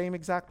feel the same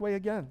exact way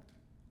again.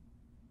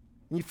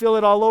 And you feel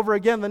it all over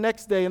again the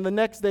next day and the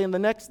next day and the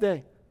next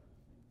day.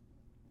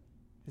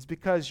 It's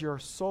because your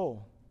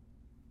soul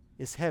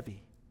is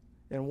heavy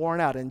and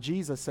worn out. And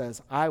Jesus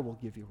says, I will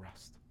give you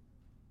rest.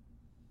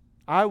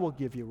 I will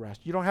give you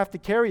rest. You don't have to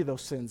carry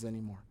those sins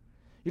anymore.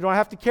 You don't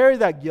have to carry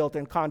that guilt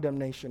and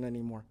condemnation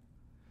anymore.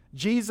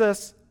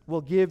 Jesus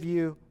will give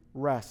you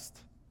rest.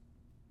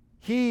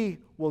 He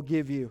will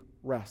give you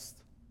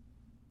rest.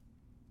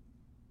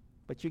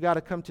 But you got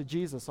to come to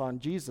Jesus on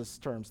Jesus'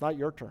 terms, not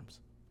your terms.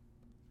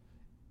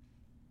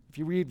 If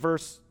you read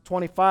verse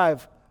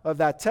 25 of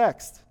that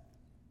text,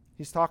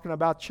 he's talking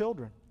about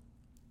children.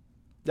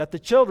 That the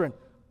children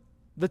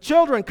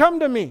come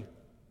to me.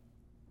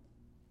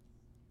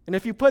 And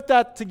if you put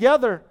that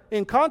together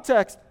in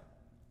context,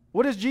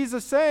 what is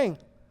Jesus saying?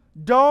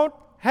 Don't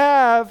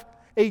have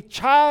a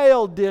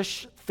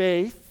childish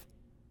faith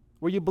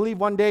where you believe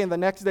one day and the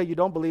next day you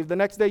don't believe. The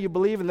next day you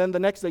believe and then the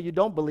next day you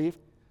don't believe.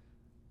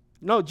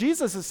 No,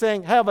 Jesus is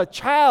saying have a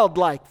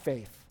childlike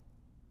faith.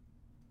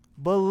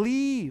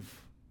 Believe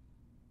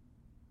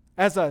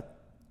as a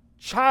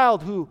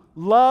child who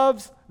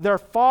loves their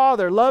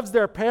father, loves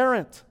their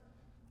parent.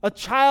 A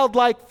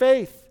childlike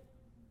faith.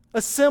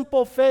 A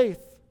simple faith.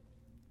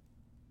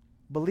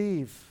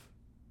 Believe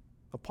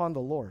upon the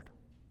Lord.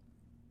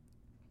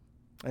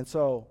 And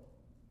so,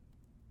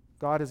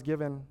 God has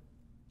given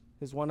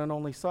His one and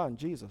only Son,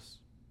 Jesus.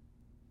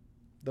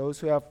 Those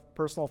who have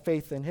personal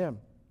faith in Him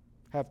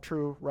have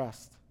true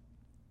rest.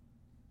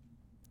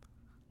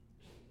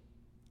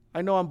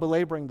 I know I'm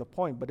belaboring the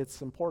point, but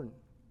it's important.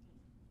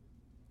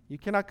 You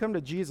cannot come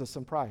to Jesus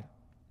in pride.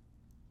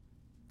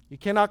 You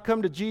cannot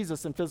come to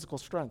Jesus in physical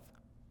strength.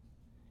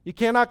 You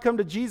cannot come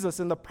to Jesus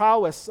in the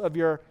prowess of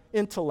your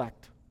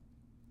intellect.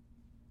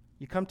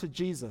 You come to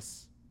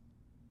Jesus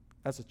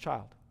as a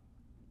child,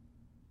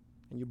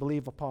 and you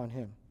believe upon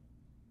Him.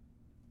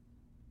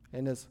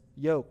 And His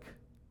yoke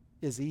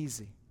is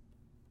easy.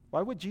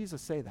 Why would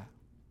Jesus say that?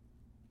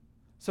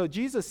 So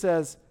Jesus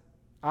says,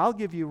 I'll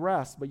give you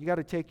rest, but you got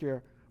to take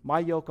my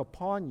yoke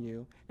upon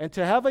you. And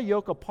to have a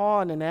yoke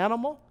upon an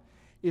animal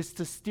is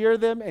to steer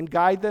them and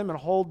guide them and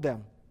hold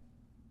them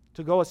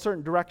to go a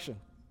certain direction.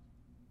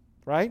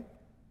 Right?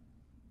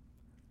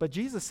 But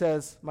Jesus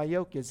says, my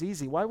yoke is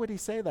easy. Why would He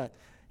say that?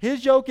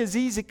 His yoke is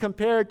easy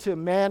compared to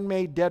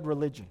man-made dead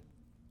religion.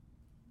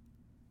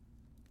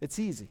 It's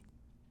easy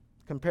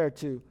compared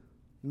to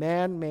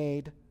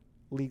man-made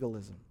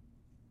legalism.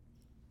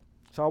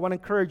 So I want to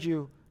encourage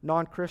you,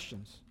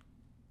 non-Christians,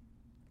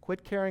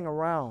 quit carrying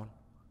around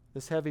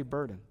this heavy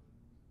burden.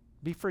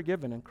 Be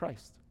forgiven in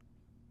Christ.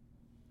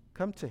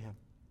 Come to Him,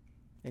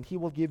 and He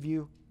will give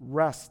you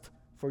rest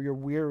for your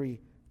weary,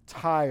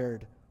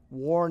 tired,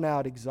 worn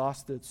out,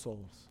 exhausted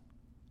souls.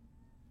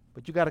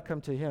 But you got to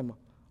come to Him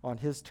on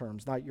His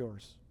terms, not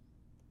yours.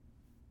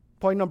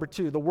 Point number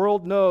 2, the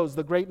world knows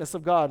the greatness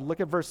of God.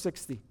 Look at verse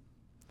 60.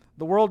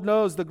 The world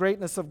knows the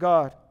greatness of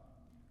God,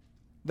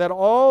 that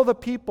all the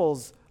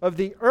peoples of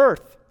the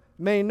earth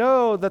may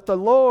know that the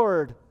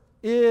Lord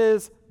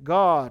is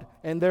God,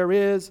 and there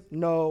is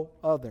no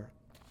other.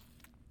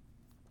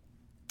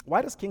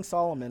 Why does King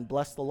Solomon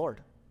bless the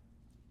Lord?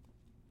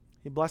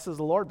 He blesses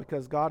the Lord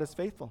because God is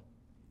faithful.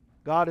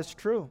 God is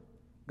true.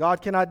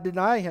 God cannot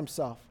deny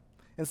Himself.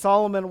 And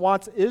Solomon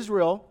wants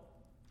Israel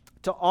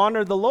to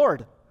honor the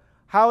Lord.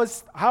 How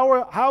is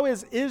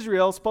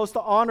Israel supposed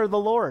to honor the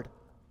Lord?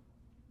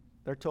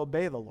 They're to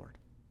obey the Lord.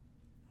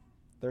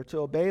 They're to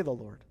obey the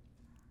Lord.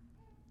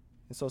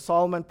 And so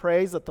Solomon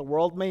prays that the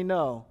world may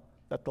know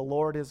that the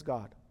Lord is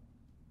God.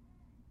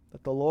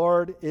 That the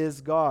Lord is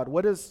God.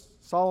 What is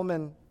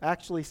Solomon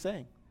actually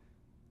saying?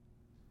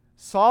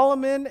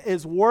 Solomon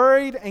is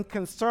worried and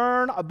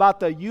concerned about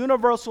the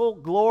universal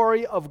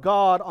glory of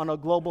God on a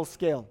global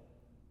scale.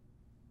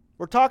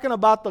 We're talking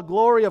about the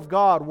glory of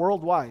God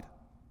worldwide.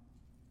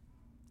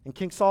 And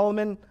King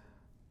Solomon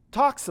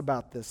talks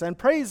about this and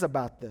prays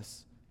about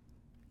this.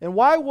 And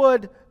why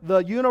would the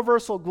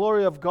universal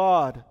glory of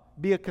God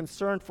be a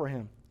concern for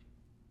him?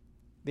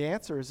 The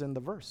answer is in the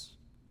verse.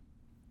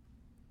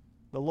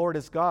 The Lord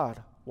is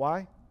God.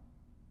 Why?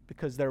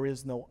 Because there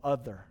is no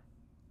other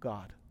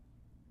God.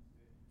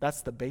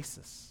 That's the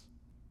basis.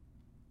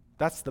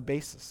 That's the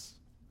basis.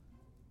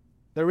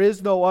 There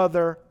is no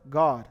other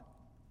God.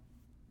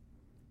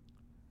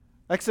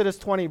 Exodus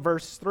 20,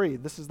 verse 3.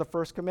 This is the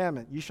first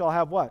commandment. You shall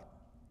have what?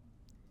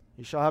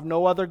 You shall have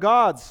no other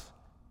gods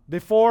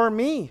before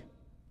me.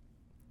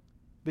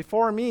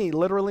 Before me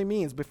literally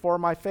means before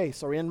my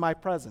face or in my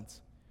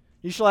presence.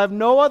 You shall have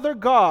no other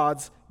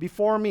gods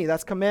before me.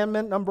 That's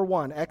commandment number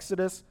 1,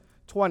 Exodus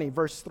 20,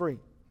 verse 3.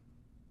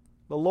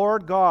 The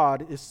Lord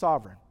God is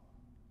sovereign.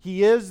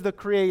 He is the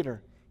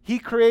creator. He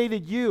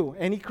created you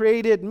and He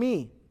created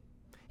me.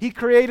 He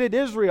created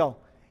Israel.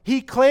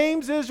 He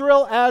claims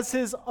Israel as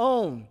His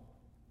own.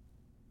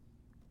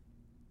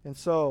 And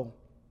so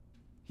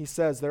He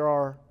says, there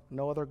are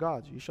no other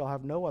gods. You shall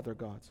have no other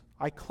gods.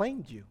 I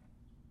claimed you.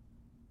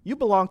 You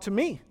belong to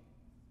me.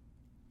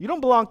 You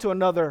don't belong to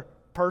another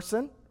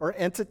person or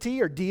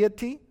entity or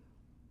deity.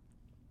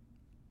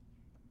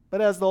 But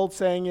as the old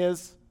saying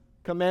is,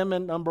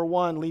 commandment number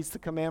 1 leads to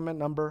commandment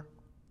number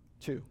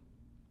 2.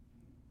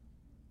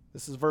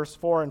 This is verse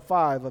 4 and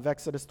 5 of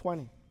Exodus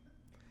 20.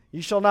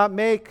 You shall not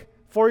make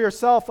for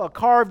yourself a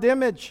carved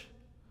image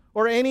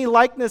or any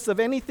likeness of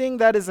anything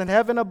that is in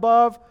heaven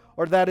above,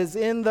 or that is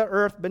in the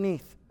earth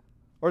beneath,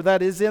 or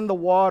that is in the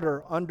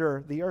water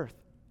under the earth.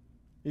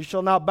 You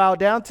shall not bow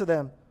down to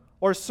them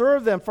or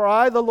serve them, for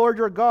I, the Lord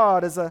your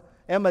God,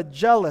 am a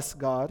jealous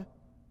God,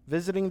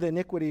 visiting the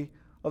iniquity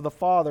of the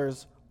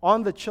fathers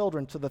on the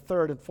children to the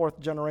 3rd and 4th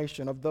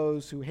generation of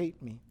those who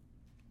hate me.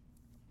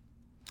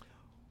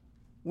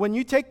 When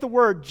you take the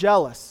word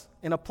jealous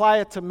and apply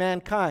it to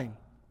mankind,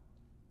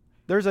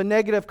 there's a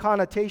negative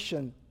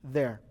connotation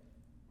there.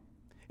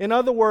 In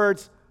other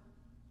words,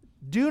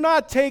 do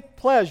not take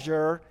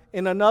pleasure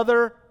in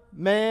another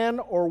man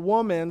or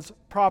woman's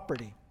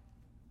property.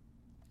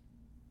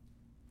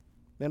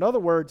 In other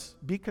words,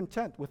 be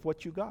content with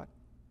what you got.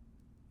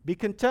 Be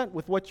content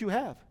with what you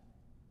have.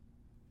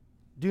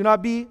 Do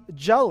not be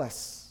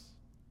jealous.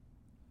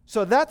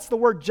 So that's the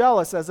word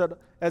jealous as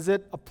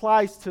it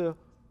applies to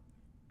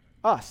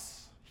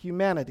us,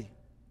 humanity.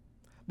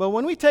 But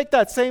when we take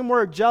that same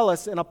word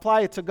jealous and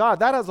apply it to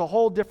God, that has a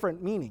whole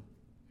different meaning.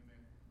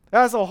 It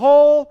has a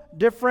whole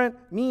different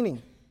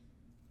meaning.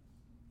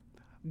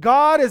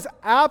 God is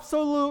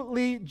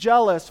absolutely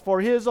jealous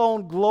for His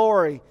own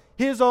glory,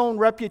 His own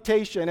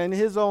reputation, and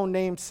His own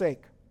name's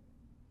sake.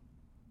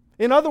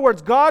 In other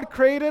words, God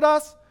created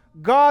us,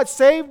 God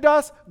saved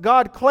us,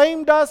 God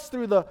claimed us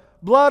through the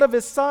blood of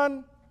His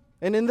Son.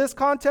 And in this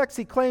context,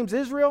 He claims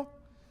Israel.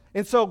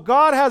 And so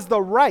God has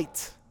the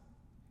right,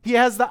 He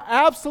has the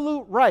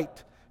absolute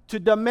right to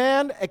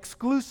demand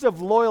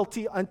exclusive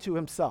loyalty unto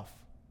Himself.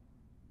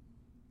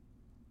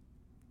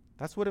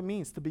 That's what it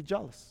means to be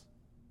jealous.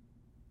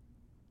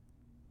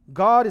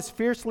 God is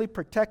fiercely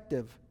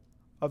protective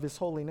of His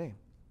holy name.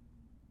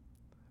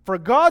 For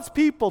God's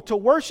people to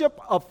worship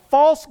a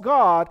false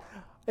god,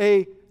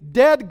 a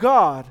dead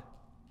God,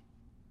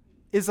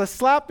 is a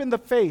slap in the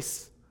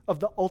face of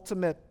the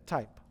ultimate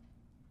type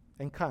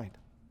and kind.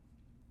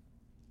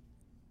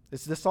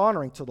 It's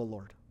dishonoring to the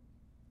Lord.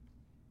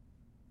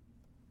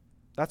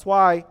 That's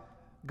why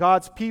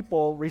God's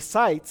people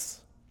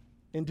recites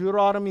in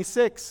Deuteronomy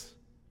 6,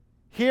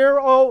 "Hear,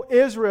 O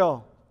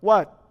Israel,"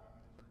 what?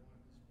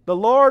 "The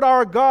Lord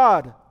our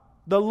God,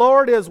 the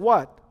Lord is"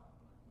 what?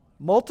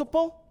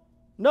 Multiple?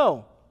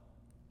 No.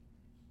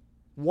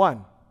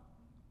 One.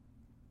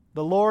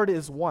 The Lord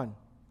is one.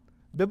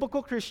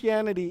 Biblical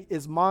Christianity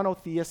is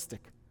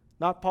monotheistic,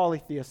 not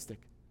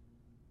polytheistic.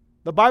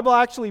 The Bible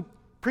actually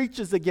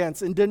preaches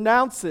against and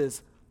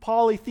denounces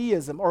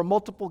polytheism or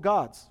multiple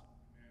gods.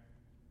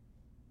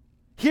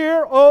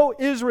 "Hear, O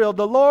Israel,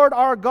 the Lord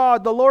our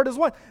God, the Lord is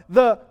one."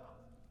 The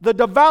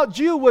devout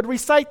Jew would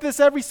recite this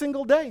every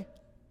single day.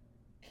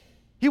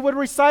 He would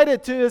recite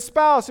it to his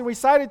spouse and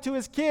recite it to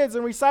his kids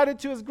and recite it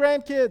to his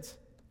grandkids.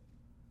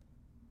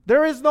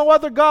 There is no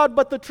other God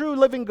but the true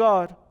living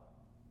God.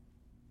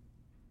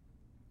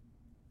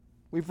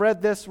 We've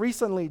read this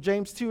recently,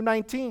 James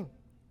 2:19.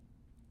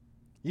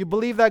 You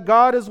believe that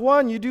God is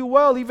one, you do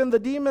well. Even the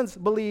demons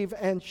believe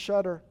and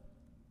shudder.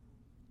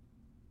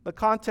 The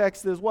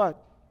context is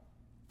what?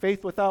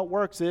 Faith without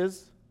works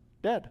is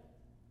dead.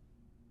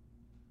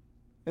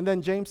 And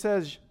then James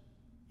says,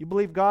 you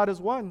believe God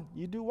is one,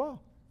 you do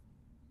well.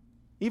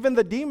 Even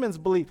the demons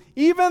believe.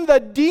 Even the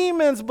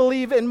demons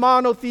believe in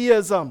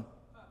monotheism.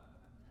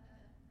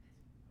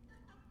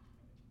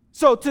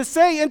 So to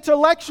say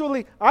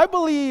intellectually, I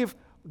believe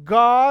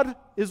God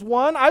is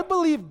one, I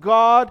believe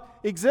God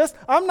exists.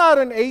 I'm not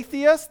an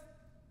atheist.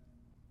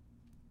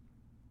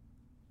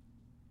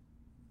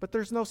 But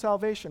there's no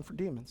salvation for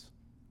demons.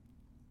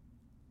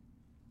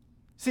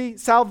 See,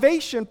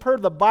 salvation per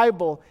the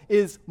Bible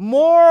is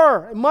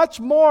much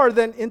more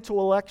than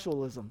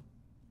intellectualism.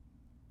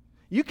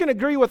 You can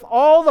agree with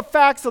all the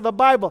facts of the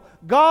Bible.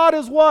 God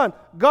is one.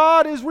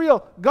 God is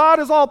real. God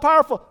is all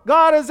powerful.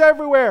 God is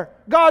everywhere.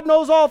 God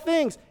knows all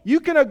things. You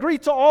can agree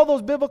to all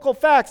those biblical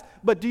facts,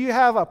 but do you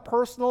have a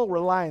personal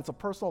reliance, a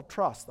personal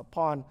trust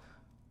upon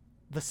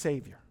the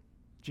Savior,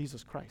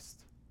 Jesus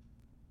Christ?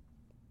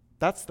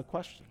 That's the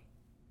question.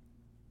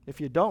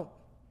 If you don't,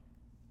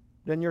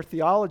 then your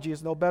theology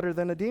is no better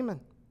than a demon.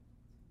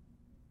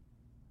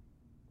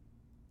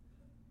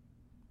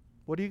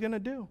 What are you going to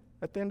do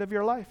at the end of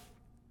your life?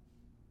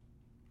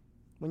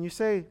 When you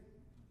say,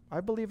 I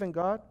believe in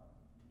God,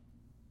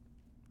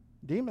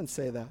 demons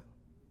say that.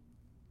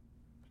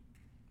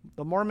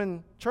 The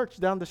Mormon church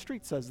down the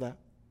street says that.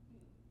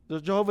 The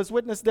Jehovah's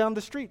Witness down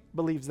the street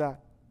believes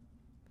that.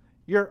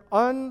 Your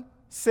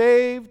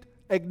unsaved,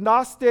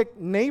 agnostic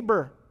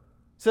neighbor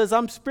says,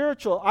 I'm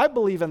spiritual, I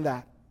believe in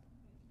that.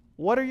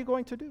 What are you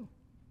going to do?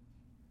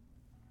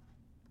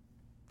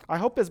 I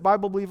hope as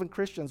Bible-believing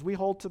Christians, we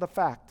hold to the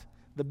fact,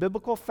 the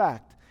biblical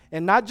fact,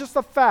 and not just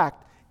the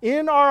fact,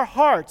 in our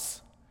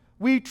hearts,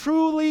 we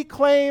truly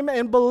claim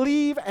and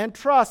believe and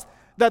trust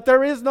that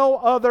there is no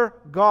other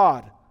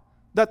God,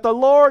 that the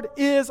Lord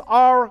is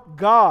our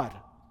God.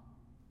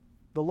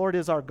 The Lord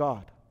is our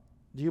God.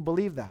 Do you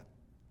believe that?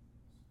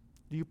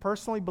 Do you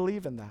personally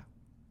believe in that?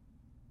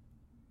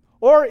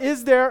 Or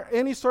is there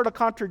any sort of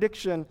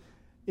contradiction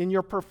in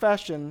your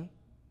profession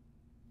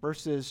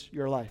versus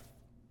your life?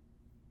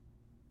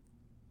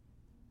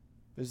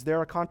 Is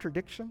there a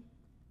contradiction?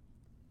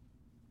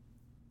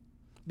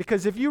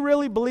 Because if you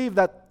really believe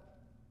that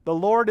the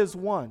Lord is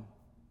one,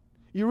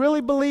 you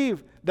really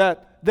believe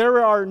that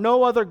there are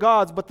no other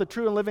gods but the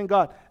true and living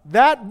God,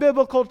 that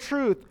biblical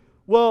truth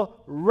will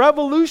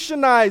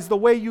revolutionize the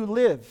way you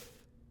live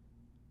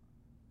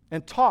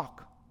and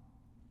talk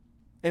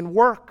and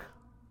work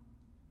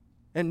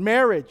and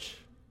marriage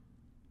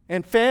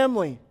and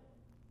family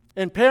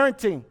and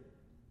parenting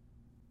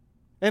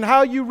and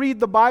how you read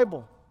the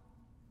Bible.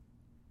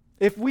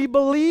 If we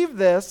believe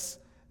this,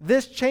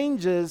 this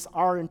changes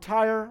our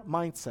entire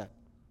mindset.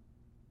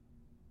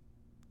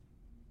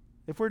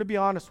 If we're to be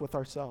honest with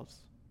ourselves,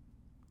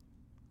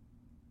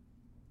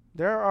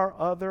 there are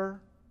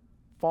other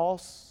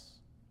false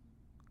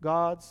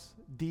gods,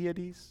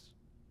 deities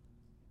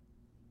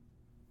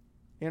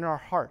in our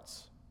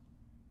hearts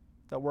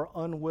that we're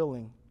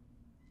unwilling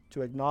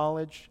to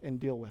acknowledge and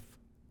deal with.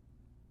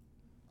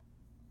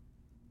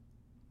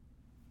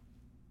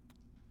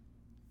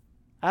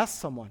 Ask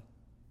someone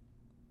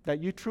that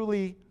you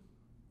truly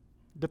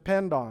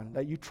depend on,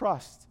 that you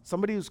trust,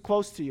 somebody who's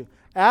close to you.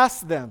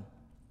 Ask them,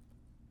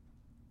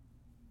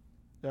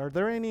 are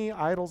there any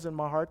idols in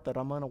my heart that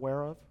I'm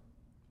unaware of?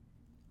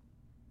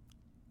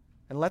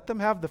 And let them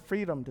have the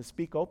freedom to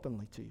speak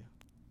openly to you.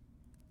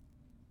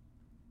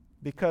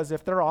 Because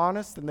if they're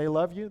honest and they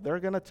love you, they're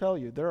going to tell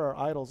you there are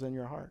idols in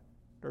your heart.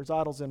 There's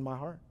idols in my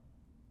heart.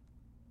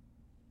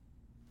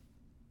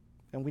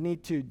 And we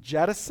need to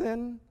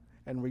jettison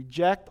and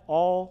reject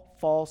all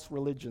false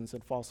religions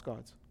and false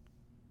gods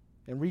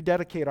and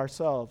rededicate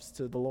ourselves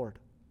to the Lord.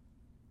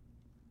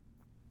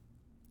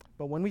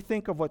 But when we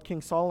think of what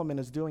King Solomon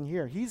is doing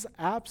here, he's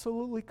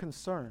absolutely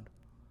concerned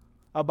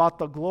about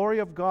the glory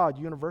of God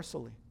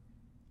universally.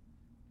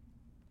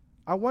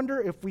 I wonder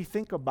if we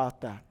think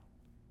about that.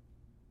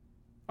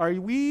 Are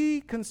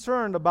we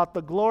concerned about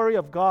the glory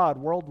of God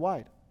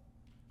worldwide?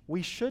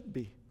 We should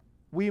be.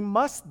 We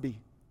must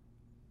be.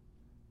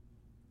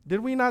 Did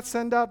we not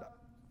send out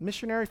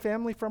missionary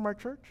family from our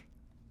church?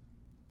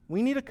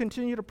 We need to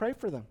continue to pray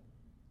for them,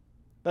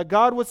 that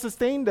God would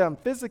sustain them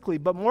physically,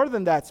 but more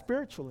than that,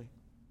 spiritually.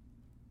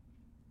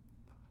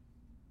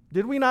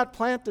 Did we not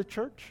plant a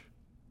church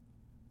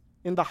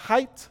in the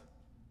height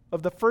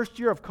of the first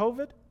year of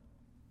COVID?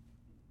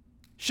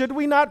 Should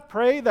we not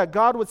pray that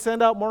God would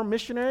send out more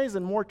missionaries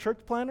and more church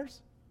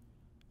planters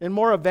and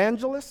more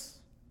evangelists?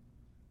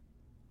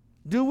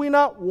 Do we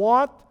not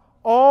want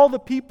all the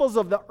peoples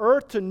of the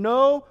earth to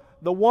know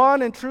the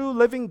one and true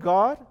living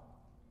God?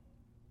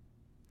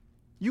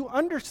 You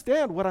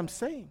understand what I'm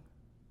saying.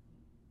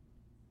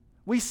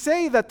 We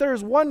say that there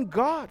is one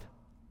God.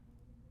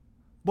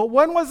 But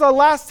when was the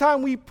last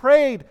time we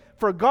prayed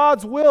for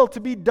God's will to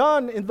be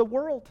done in the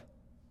world?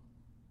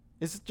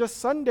 Is it just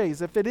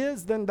Sundays? If it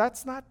is, then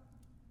that's not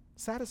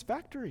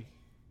satisfactory.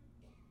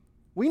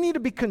 We need to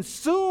be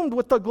consumed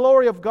with the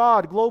glory of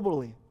God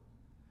globally.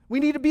 We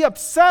need to be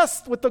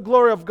obsessed with the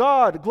glory of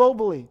God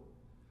globally.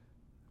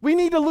 We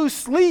need to lose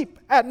sleep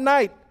at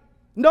night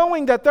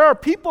knowing that there are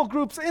people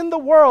groups in the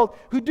world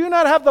who do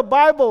not have the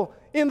Bible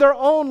in their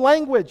own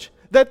language,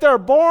 that they're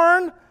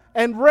born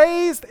and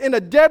raised in a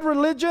dead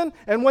religion,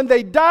 and when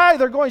they die,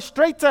 they're going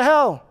straight to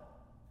hell.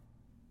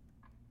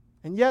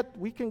 And yet,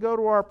 we can go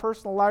to our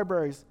personal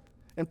libraries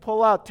and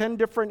pull out 10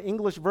 different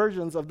English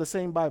versions of the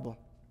same Bible.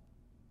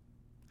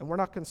 And we're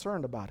not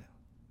concerned about it.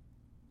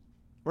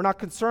 We're not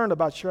concerned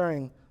about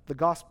sharing the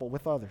gospel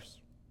with others.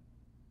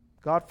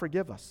 God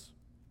forgive us.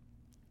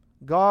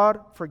 God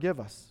forgive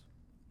us.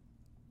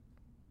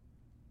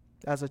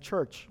 As a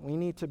church, we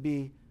need to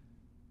be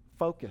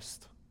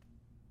focused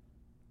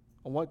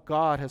on what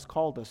God has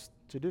called us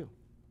to do.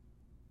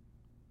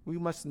 We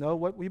must know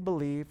what we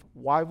believe,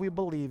 why we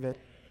believe it,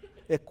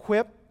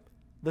 equip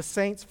the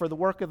saints for the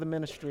work of the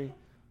ministry,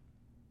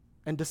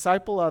 and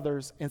disciple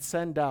others and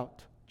send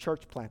out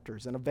church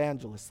planters and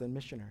evangelists and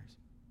missionaries.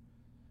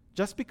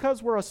 Just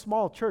because we're a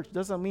small church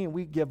doesn't mean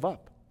we give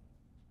up.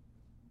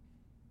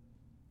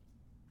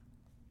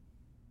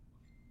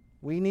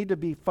 We need to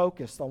be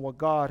focused on what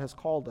God has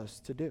called us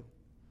to do.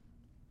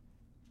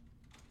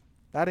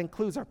 That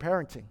includes our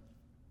parenting.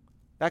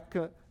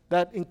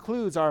 That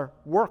includes our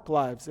work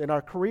lives and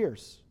our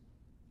careers.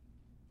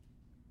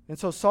 And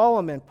so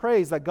Solomon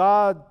prays that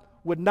God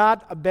would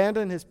not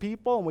abandon his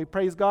people, and we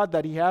praise God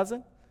that he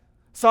hasn't.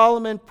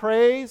 Solomon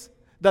prays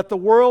that the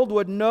world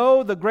would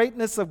know the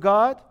greatness of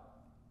God.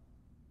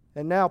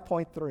 And now,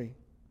 point 3.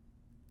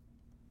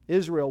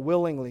 Israel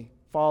willingly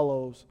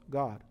follows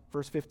God.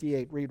 Verse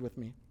 58, read with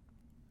me.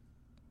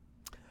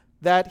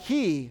 That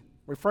he,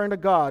 referring to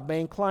God,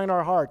 may incline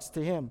our hearts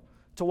to him,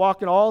 to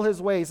walk in all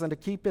his ways and to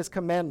keep his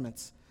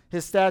commandments,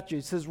 his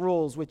statutes, his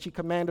rules, which he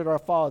commanded our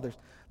fathers.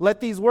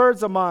 Let these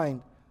words of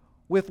mine,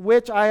 with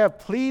which I have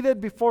pleaded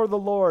before the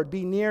Lord,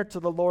 be near to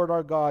the Lord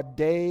our God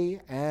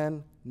day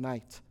and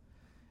night.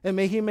 And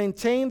may he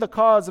maintain the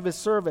cause of his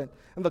servant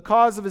and the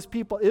cause of his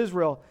people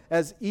Israel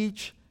as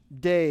each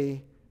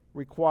day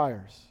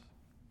requires.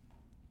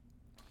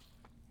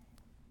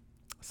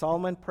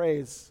 Solomon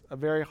prays a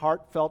very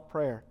heartfelt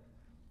prayer,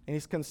 and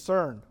he's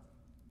concerned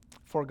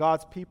for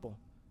God's people.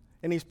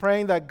 And he's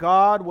praying that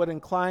God would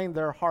incline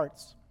their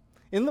hearts.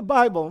 In the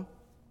Bible,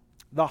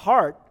 the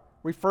heart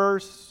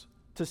refers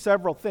to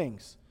several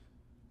things.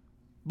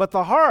 But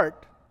the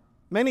heart,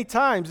 many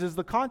times, is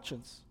the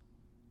conscience.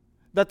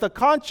 That the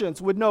conscience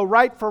would know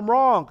right from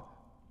wrong.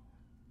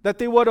 That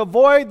they would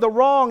avoid the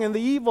wrong and the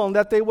evil, and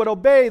that they would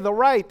obey the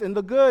right and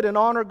the good and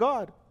honor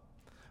God.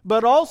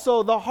 But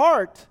also the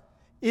heart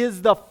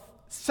is the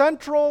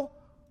central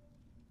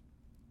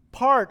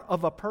part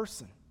of a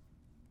person.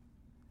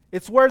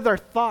 It's where their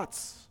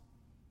thoughts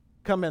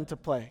come into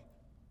play.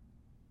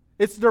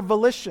 It's their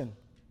volition.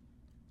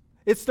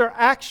 It's their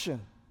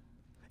action.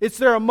 It's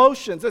their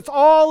emotions. It's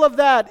all of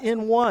that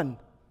in one,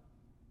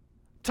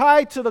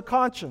 tied to the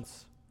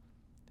conscience.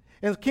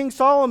 And King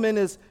Solomon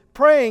is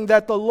praying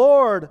that the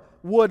Lord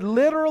would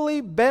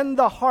literally bend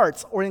the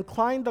hearts or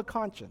incline the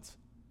conscience.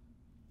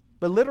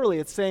 But literally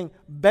it's saying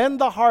bend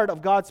the heart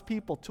of God's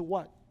people to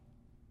what?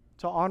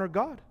 To honor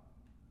God.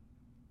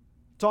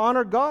 To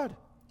honor God.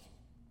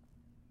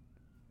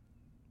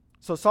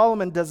 So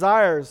Solomon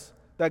desires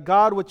that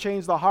God would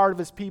change the heart of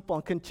his people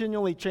and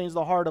continually change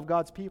the heart of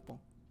God's people.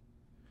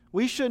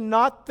 We should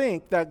not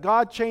think that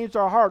God changed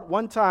our heart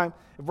one time.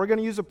 If we're going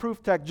to use a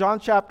proof text, John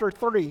chapter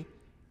 3,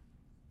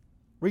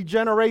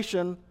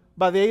 regeneration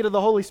by the aid of the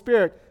Holy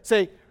Spirit,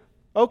 say,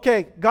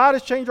 okay, God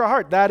has changed our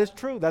heart. That is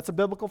true. That's a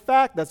biblical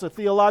fact. That's a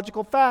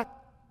theological fact.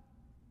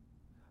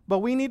 But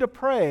we need to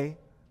pray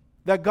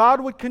that God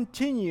would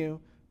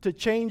continue to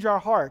change our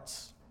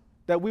hearts,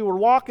 that we would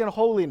walk in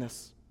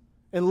holiness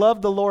and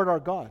love the Lord our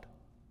God.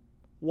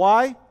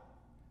 Why?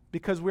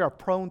 Because we are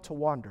prone to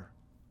wander,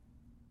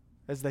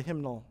 as the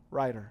hymnal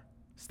writer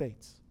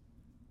states.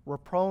 We're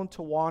prone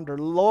to wander.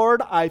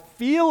 Lord, I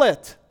feel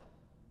it.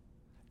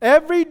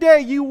 Every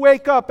day you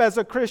wake up as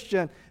a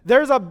Christian,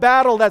 there's a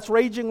battle that's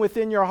raging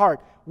within your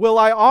heart. Will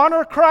I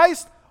honor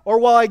Christ or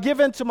will I give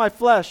in to my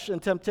flesh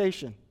and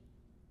temptation?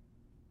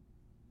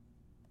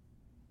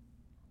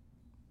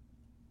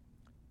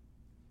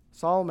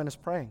 Solomon is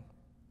praying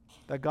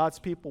that God's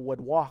people would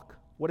walk.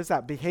 What is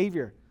that?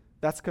 Behavior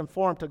that's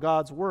conformed to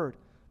God's word.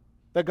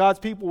 That God's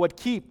people would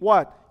keep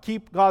what?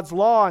 Keep God's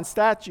law and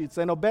statutes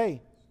and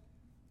obey.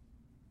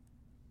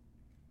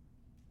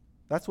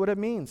 That's what it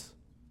means.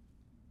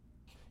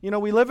 You know,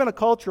 we live in a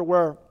culture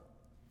where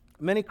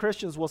many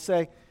Christians will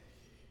say,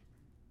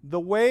 the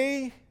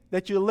way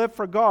that you live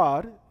for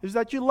God is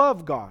that you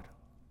love God.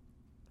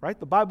 Right?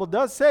 The Bible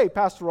does say,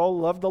 Pastor Roll,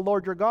 love the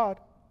Lord your God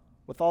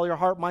with all your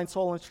heart, mind,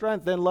 soul, and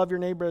strength, then love your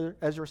neighbor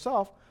as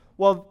yourself.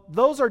 Well,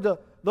 those are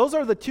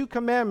the two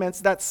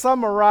commandments that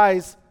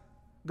summarize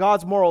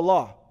God's moral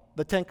law,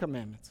 the 10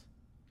 Commandments.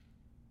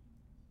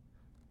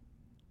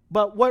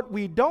 But what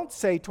we don't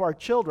say to our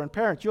children,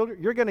 parents,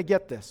 you're going to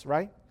get this,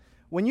 right?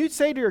 When you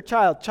say to your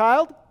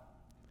child,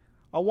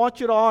 I want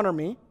you to honor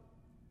me,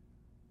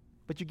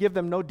 but you give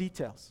them no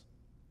details.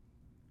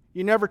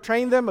 You never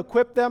train them,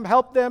 equip them,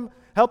 help them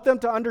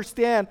to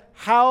understand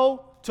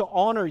how to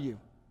honor you.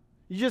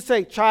 You just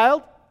say,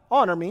 child,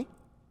 honor me.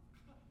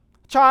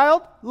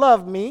 Child,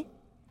 love me.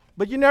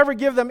 But you never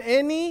give them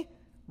any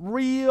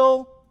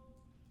real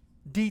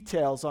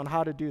details on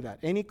how to do that,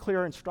 any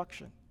clear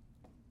instruction.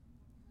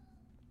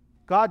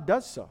 God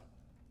does so.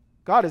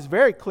 God is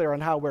very clear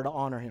on how we're to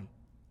honor him.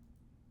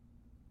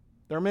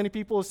 There are many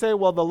people who say,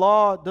 well, the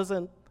law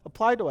doesn't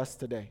apply to us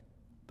today.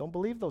 Don't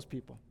believe those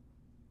people.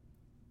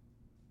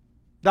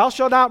 Thou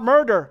shalt not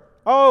murder.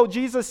 Oh,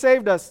 Jesus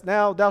saved us.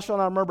 Now, thou shalt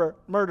not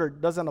murder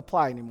doesn't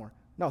apply anymore.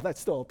 No, that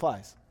still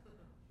applies.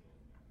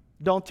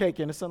 Don't take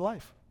innocent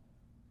life.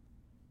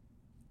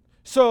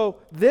 So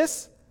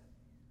this,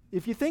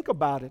 if you think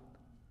about it,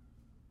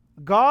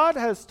 God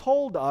has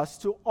told us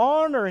to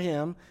honor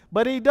him,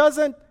 but he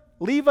doesn't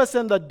leave us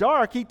in the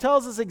dark. He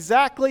tells us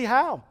exactly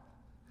how.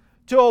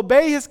 To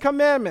obey his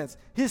commandments,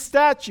 his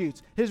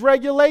statutes, his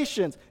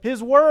regulations,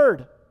 his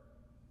word.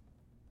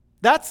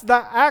 That's the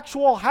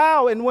actual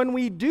how. And when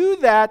we do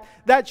that,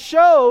 that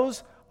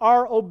shows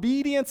our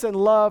obedience and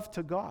love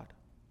to God.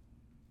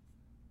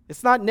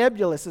 It's not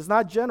nebulous. It's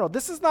not general.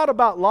 This is not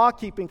about law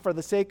keeping for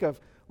the sake of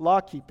law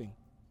keeping.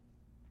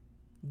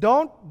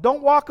 Don't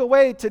walk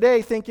away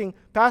today thinking,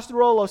 Pastor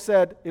Rollo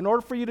said, in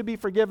order for you to be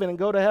forgiven and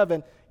go to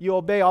heaven, you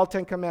obey all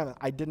 10 commandments.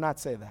 I did not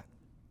say that.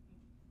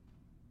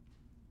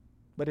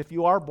 But if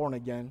you are born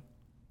again,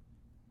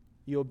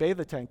 you obey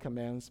the 10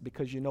 commandments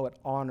because you know it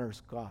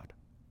honors God.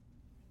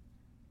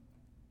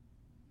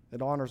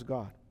 It honors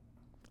God.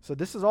 So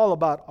this is all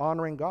about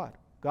honoring God.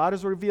 God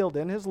has revealed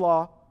in his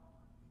law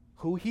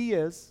who he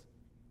is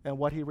and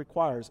what he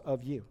requires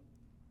of you.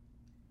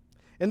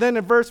 And then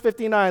in verse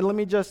 59, let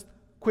me just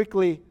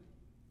quickly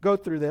go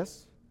through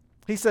this.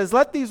 He says,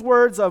 let these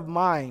words of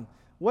mine.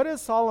 What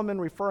is Solomon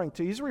referring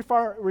to? He's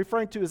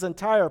referring to his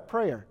entire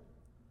prayer.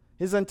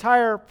 His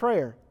entire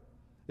prayer.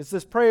 It's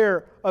this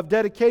prayer of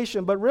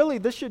dedication, but really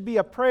this should be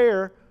a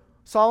prayer,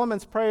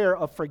 Solomon's prayer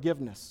of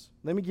forgiveness.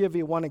 Let me give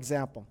you one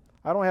example.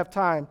 I don't have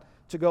time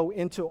to go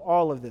into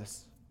all of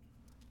this.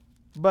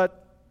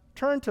 But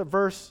turn to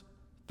verse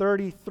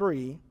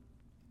 33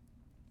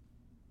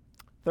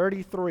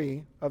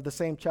 of the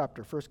same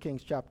chapter, 1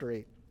 Kings chapter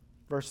 8,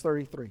 verse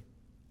 33.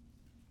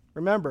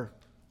 Remember,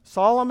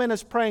 Solomon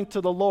is praying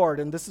to the Lord,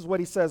 and this is what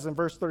he says in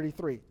verse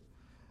 33.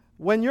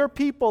 When your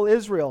people,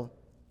 Israel,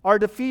 are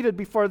defeated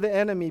before the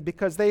enemy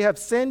because they have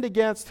sinned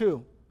against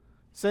who?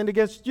 Sinned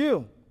against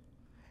you.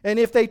 And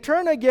if they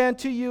turn again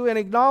to you and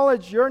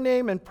acknowledge your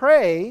name and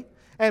pray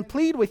and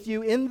plead with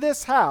you in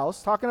this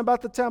house, talking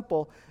about the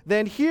temple,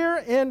 then hear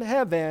in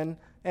heaven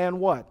and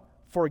what?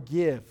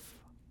 Forgive.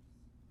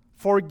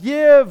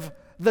 Forgive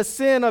the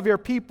sin of your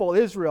people,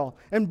 Israel,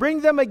 and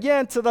bring them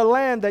again to the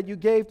land that you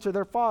gave to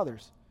their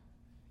fathers.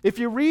 If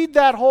you read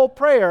that whole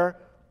prayer,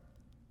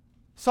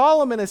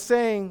 Solomon is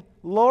saying,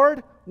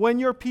 Lord, when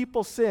your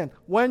people sin,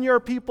 when your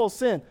people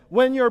sin,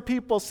 when your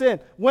people sin,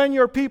 when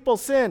your people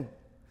sin,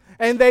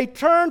 and they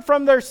turn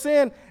from their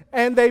sin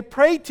and they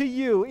pray to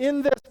you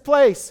in this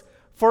place,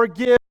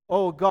 forgive,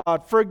 O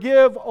God,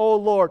 forgive, O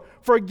Lord,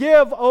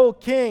 forgive, O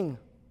King.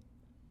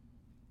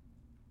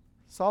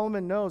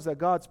 Solomon knows that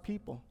God's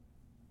people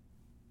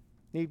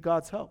need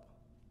God's help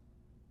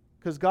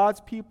because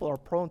God's people are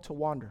prone to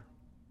wander.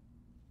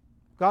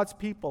 God's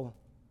people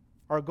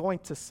are going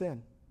to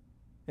sin.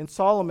 And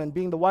Solomon,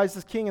 being the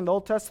wisest king in the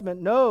Old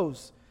Testament,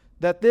 knows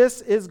that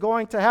this is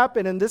going to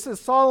happen. And this is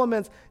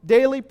Solomon's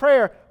daily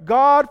prayer.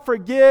 God,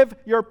 forgive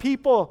your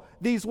people.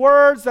 These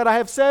words that I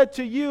have said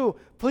to you,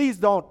 please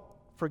don't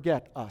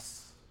forget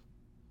us.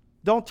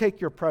 Don't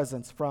take your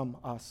presence from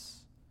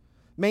us.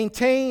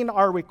 Maintain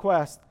our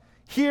request.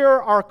 Hear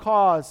our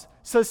cause.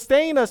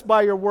 Sustain us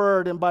by your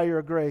word and by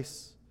your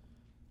grace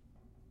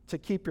to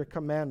keep your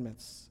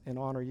commandments and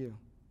honor you.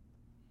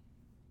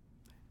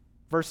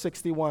 Verse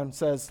 61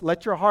 says,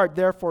 let your heart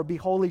therefore be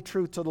wholly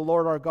true to the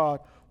Lord our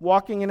God,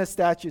 walking in his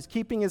statutes,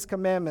 keeping his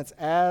commandments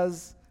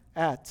as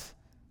at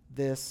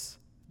this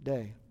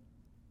day.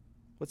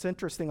 What's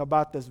interesting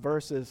about this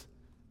verse is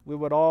we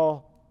would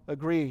all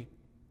agree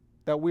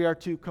that we are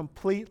to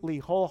completely,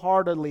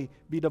 wholeheartedly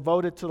be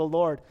devoted to the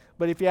Lord.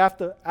 But if you have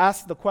to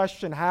ask the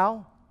question,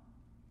 how?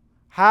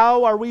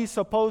 How are we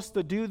supposed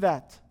to do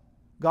that?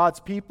 God's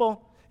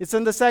people? It's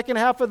in the second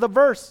half of the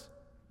verse.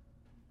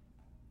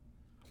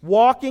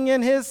 Walking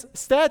in his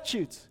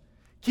statutes,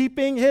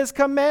 keeping his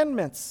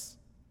commandments.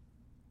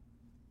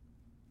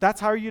 That's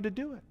how you're to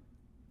do it.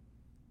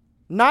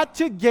 Not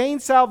to gain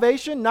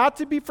salvation, not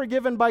to be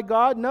forgiven by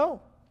God,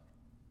 no.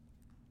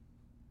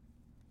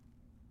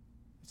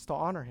 It's to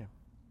honor him.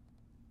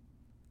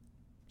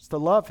 It's to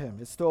love him.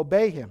 It's to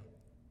obey him.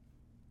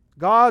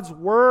 God's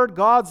word,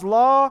 God's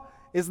law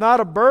is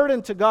not a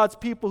burden to God's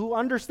people who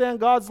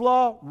understand God's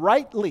law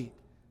rightly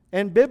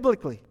and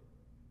biblically.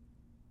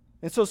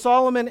 And so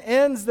Solomon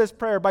ends this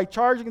prayer by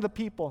charging the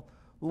people,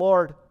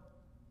 Lord,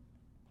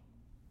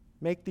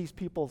 make these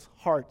people's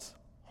hearts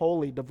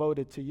wholly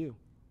devoted to you.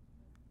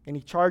 And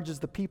he charges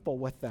the people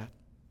with that.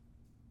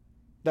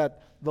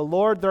 That the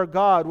Lord their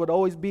God would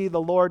always be the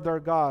Lord their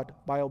God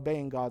by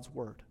obeying God's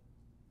word.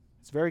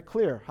 It's very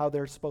clear how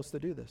they're supposed to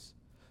do this.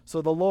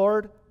 So the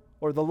Lord,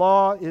 or the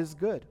law, is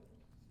good.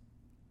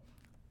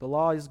 The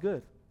law is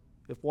good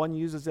if one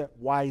uses it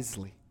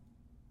wisely.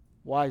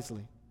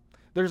 Wisely.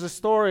 There's a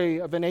story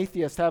of an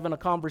atheist having a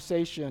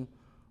conversation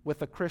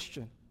with a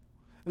Christian.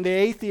 And the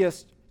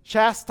atheist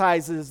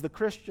chastises the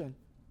Christian.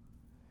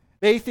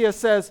 The atheist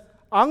says,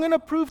 I'm going to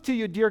prove to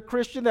you, dear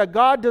Christian, that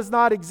God does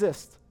not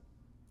exist.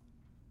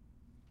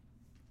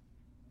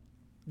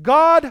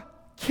 God,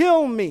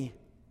 kill me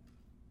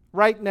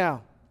right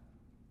now.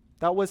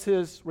 That was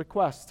his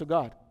request to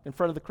God in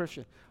front of the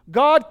Christian.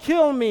 God,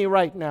 kill me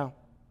right now.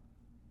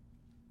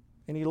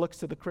 And he looks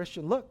to the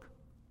Christian, look,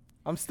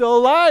 I'm still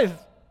alive.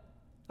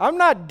 I'm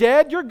not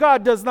dead. Your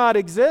God does not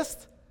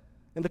exist.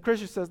 And the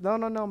Christian says, no,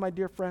 my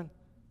dear friend.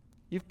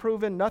 You've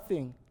proven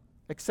nothing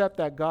except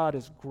that God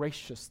is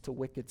gracious to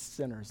wicked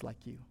sinners like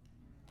you.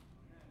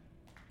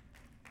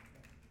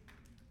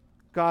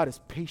 God is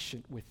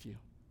patient with you.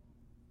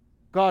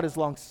 God is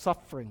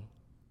long-suffering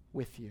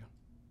with you.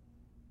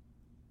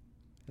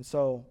 And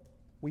so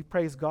we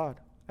praise God.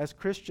 As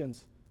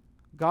Christians,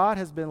 God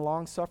has been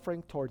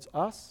long-suffering towards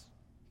us.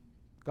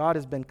 God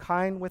has been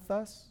kind with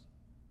us.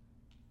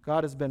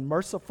 God has been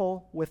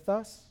merciful with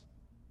us.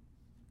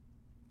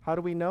 How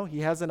do we know?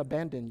 He hasn't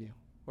abandoned you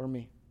or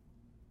me.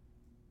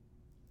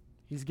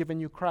 He's given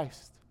you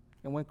Christ.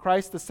 And when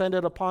Christ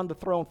descended upon the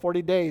throne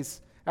 40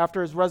 days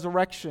after his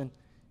resurrection,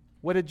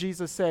 what did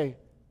Jesus say?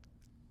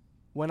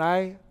 When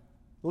I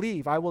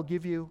leave, I will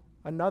give you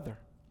another.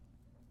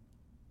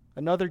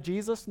 Another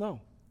Jesus?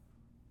 No.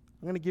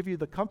 I'm going to give you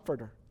the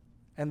Comforter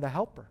and the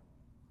Helper.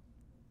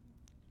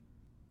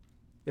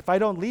 If I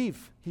don't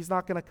leave, He's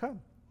not going to come.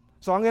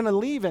 So I'm going to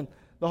leave, and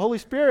the Holy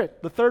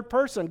Spirit, the third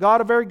person,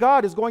 God of very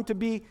God, is going to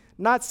be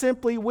not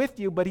simply with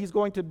you, but He's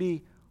going to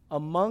be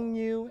among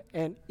you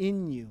and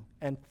in you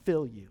and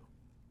fill you.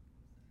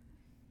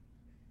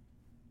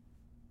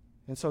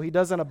 And so He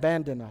doesn't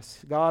abandon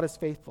us. God is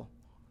faithful.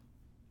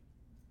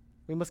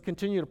 We must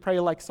continue to pray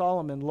like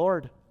Solomon,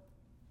 Lord,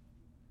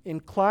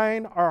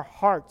 incline our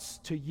hearts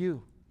to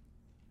you.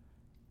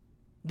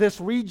 This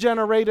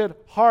regenerated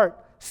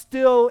heart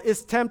still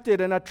is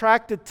tempted and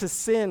attracted to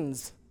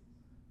sins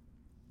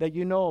that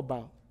you know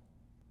about.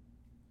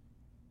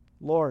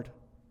 Lord,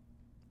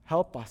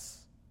 help us.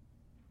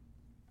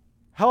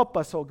 Help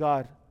us, O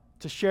God,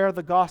 to share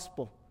the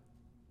gospel,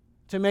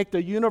 to make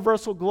the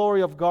universal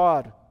glory of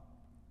God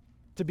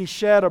to be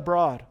shed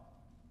abroad.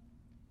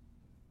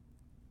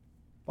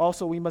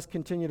 Also, we must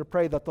continue to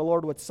pray that the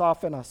Lord would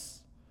soften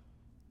us,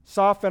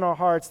 soften our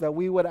hearts, that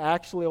we would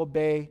actually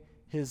obey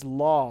His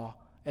law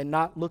and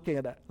not look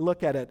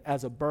at it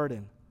as a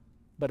burden,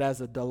 but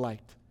as a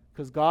delight.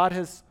 Because God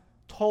has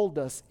told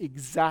us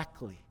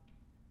exactly,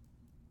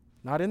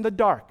 not in the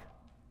dark,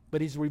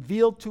 but He's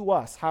revealed to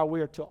us how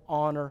we are to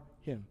honor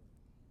Him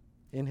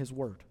in His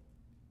Word.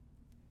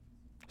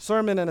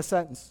 Sermon in a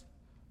sentence.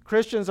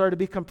 Christians are to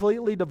be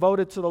completely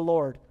devoted to the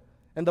Lord.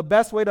 And the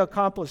best way to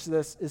accomplish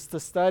this is to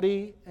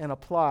study and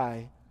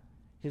apply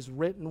His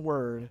written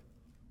Word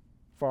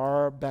for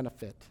our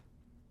benefit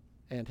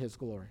and His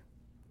glory.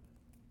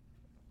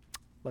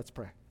 Let's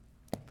pray.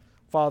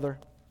 Father,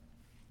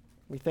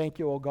 we thank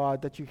you, O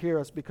God, that you hear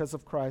us because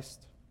of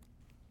Christ.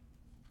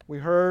 We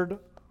heard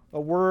a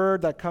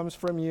word that comes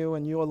from you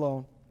and you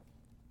alone.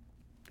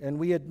 And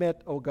we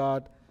admit, O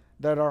God,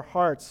 that our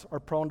hearts are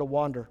prone to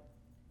wander,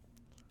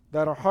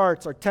 that our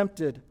hearts are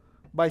tempted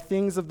by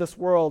things of this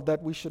world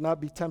that we should not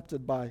be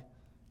tempted by.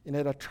 And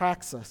it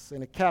attracts us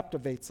and it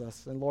captivates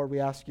us. And Lord, we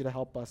ask you to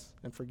help us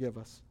and forgive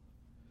us.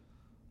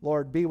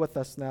 Lord, be with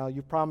us now.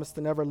 You promised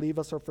to never leave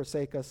us or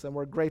forsake us, and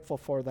we're grateful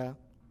for that.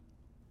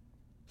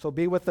 So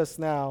be with us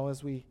now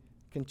as we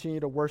continue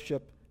to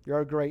worship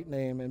your great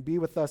name, and be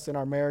with us in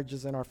our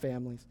marriages and our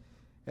families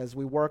as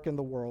we work in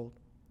the world.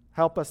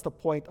 Help us to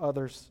point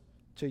others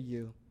to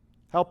you.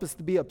 Help us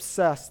to be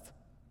obsessed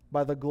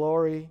by the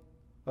glory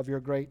of your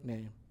great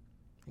name.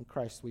 In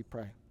Christ we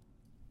pray.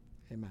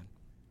 Amen.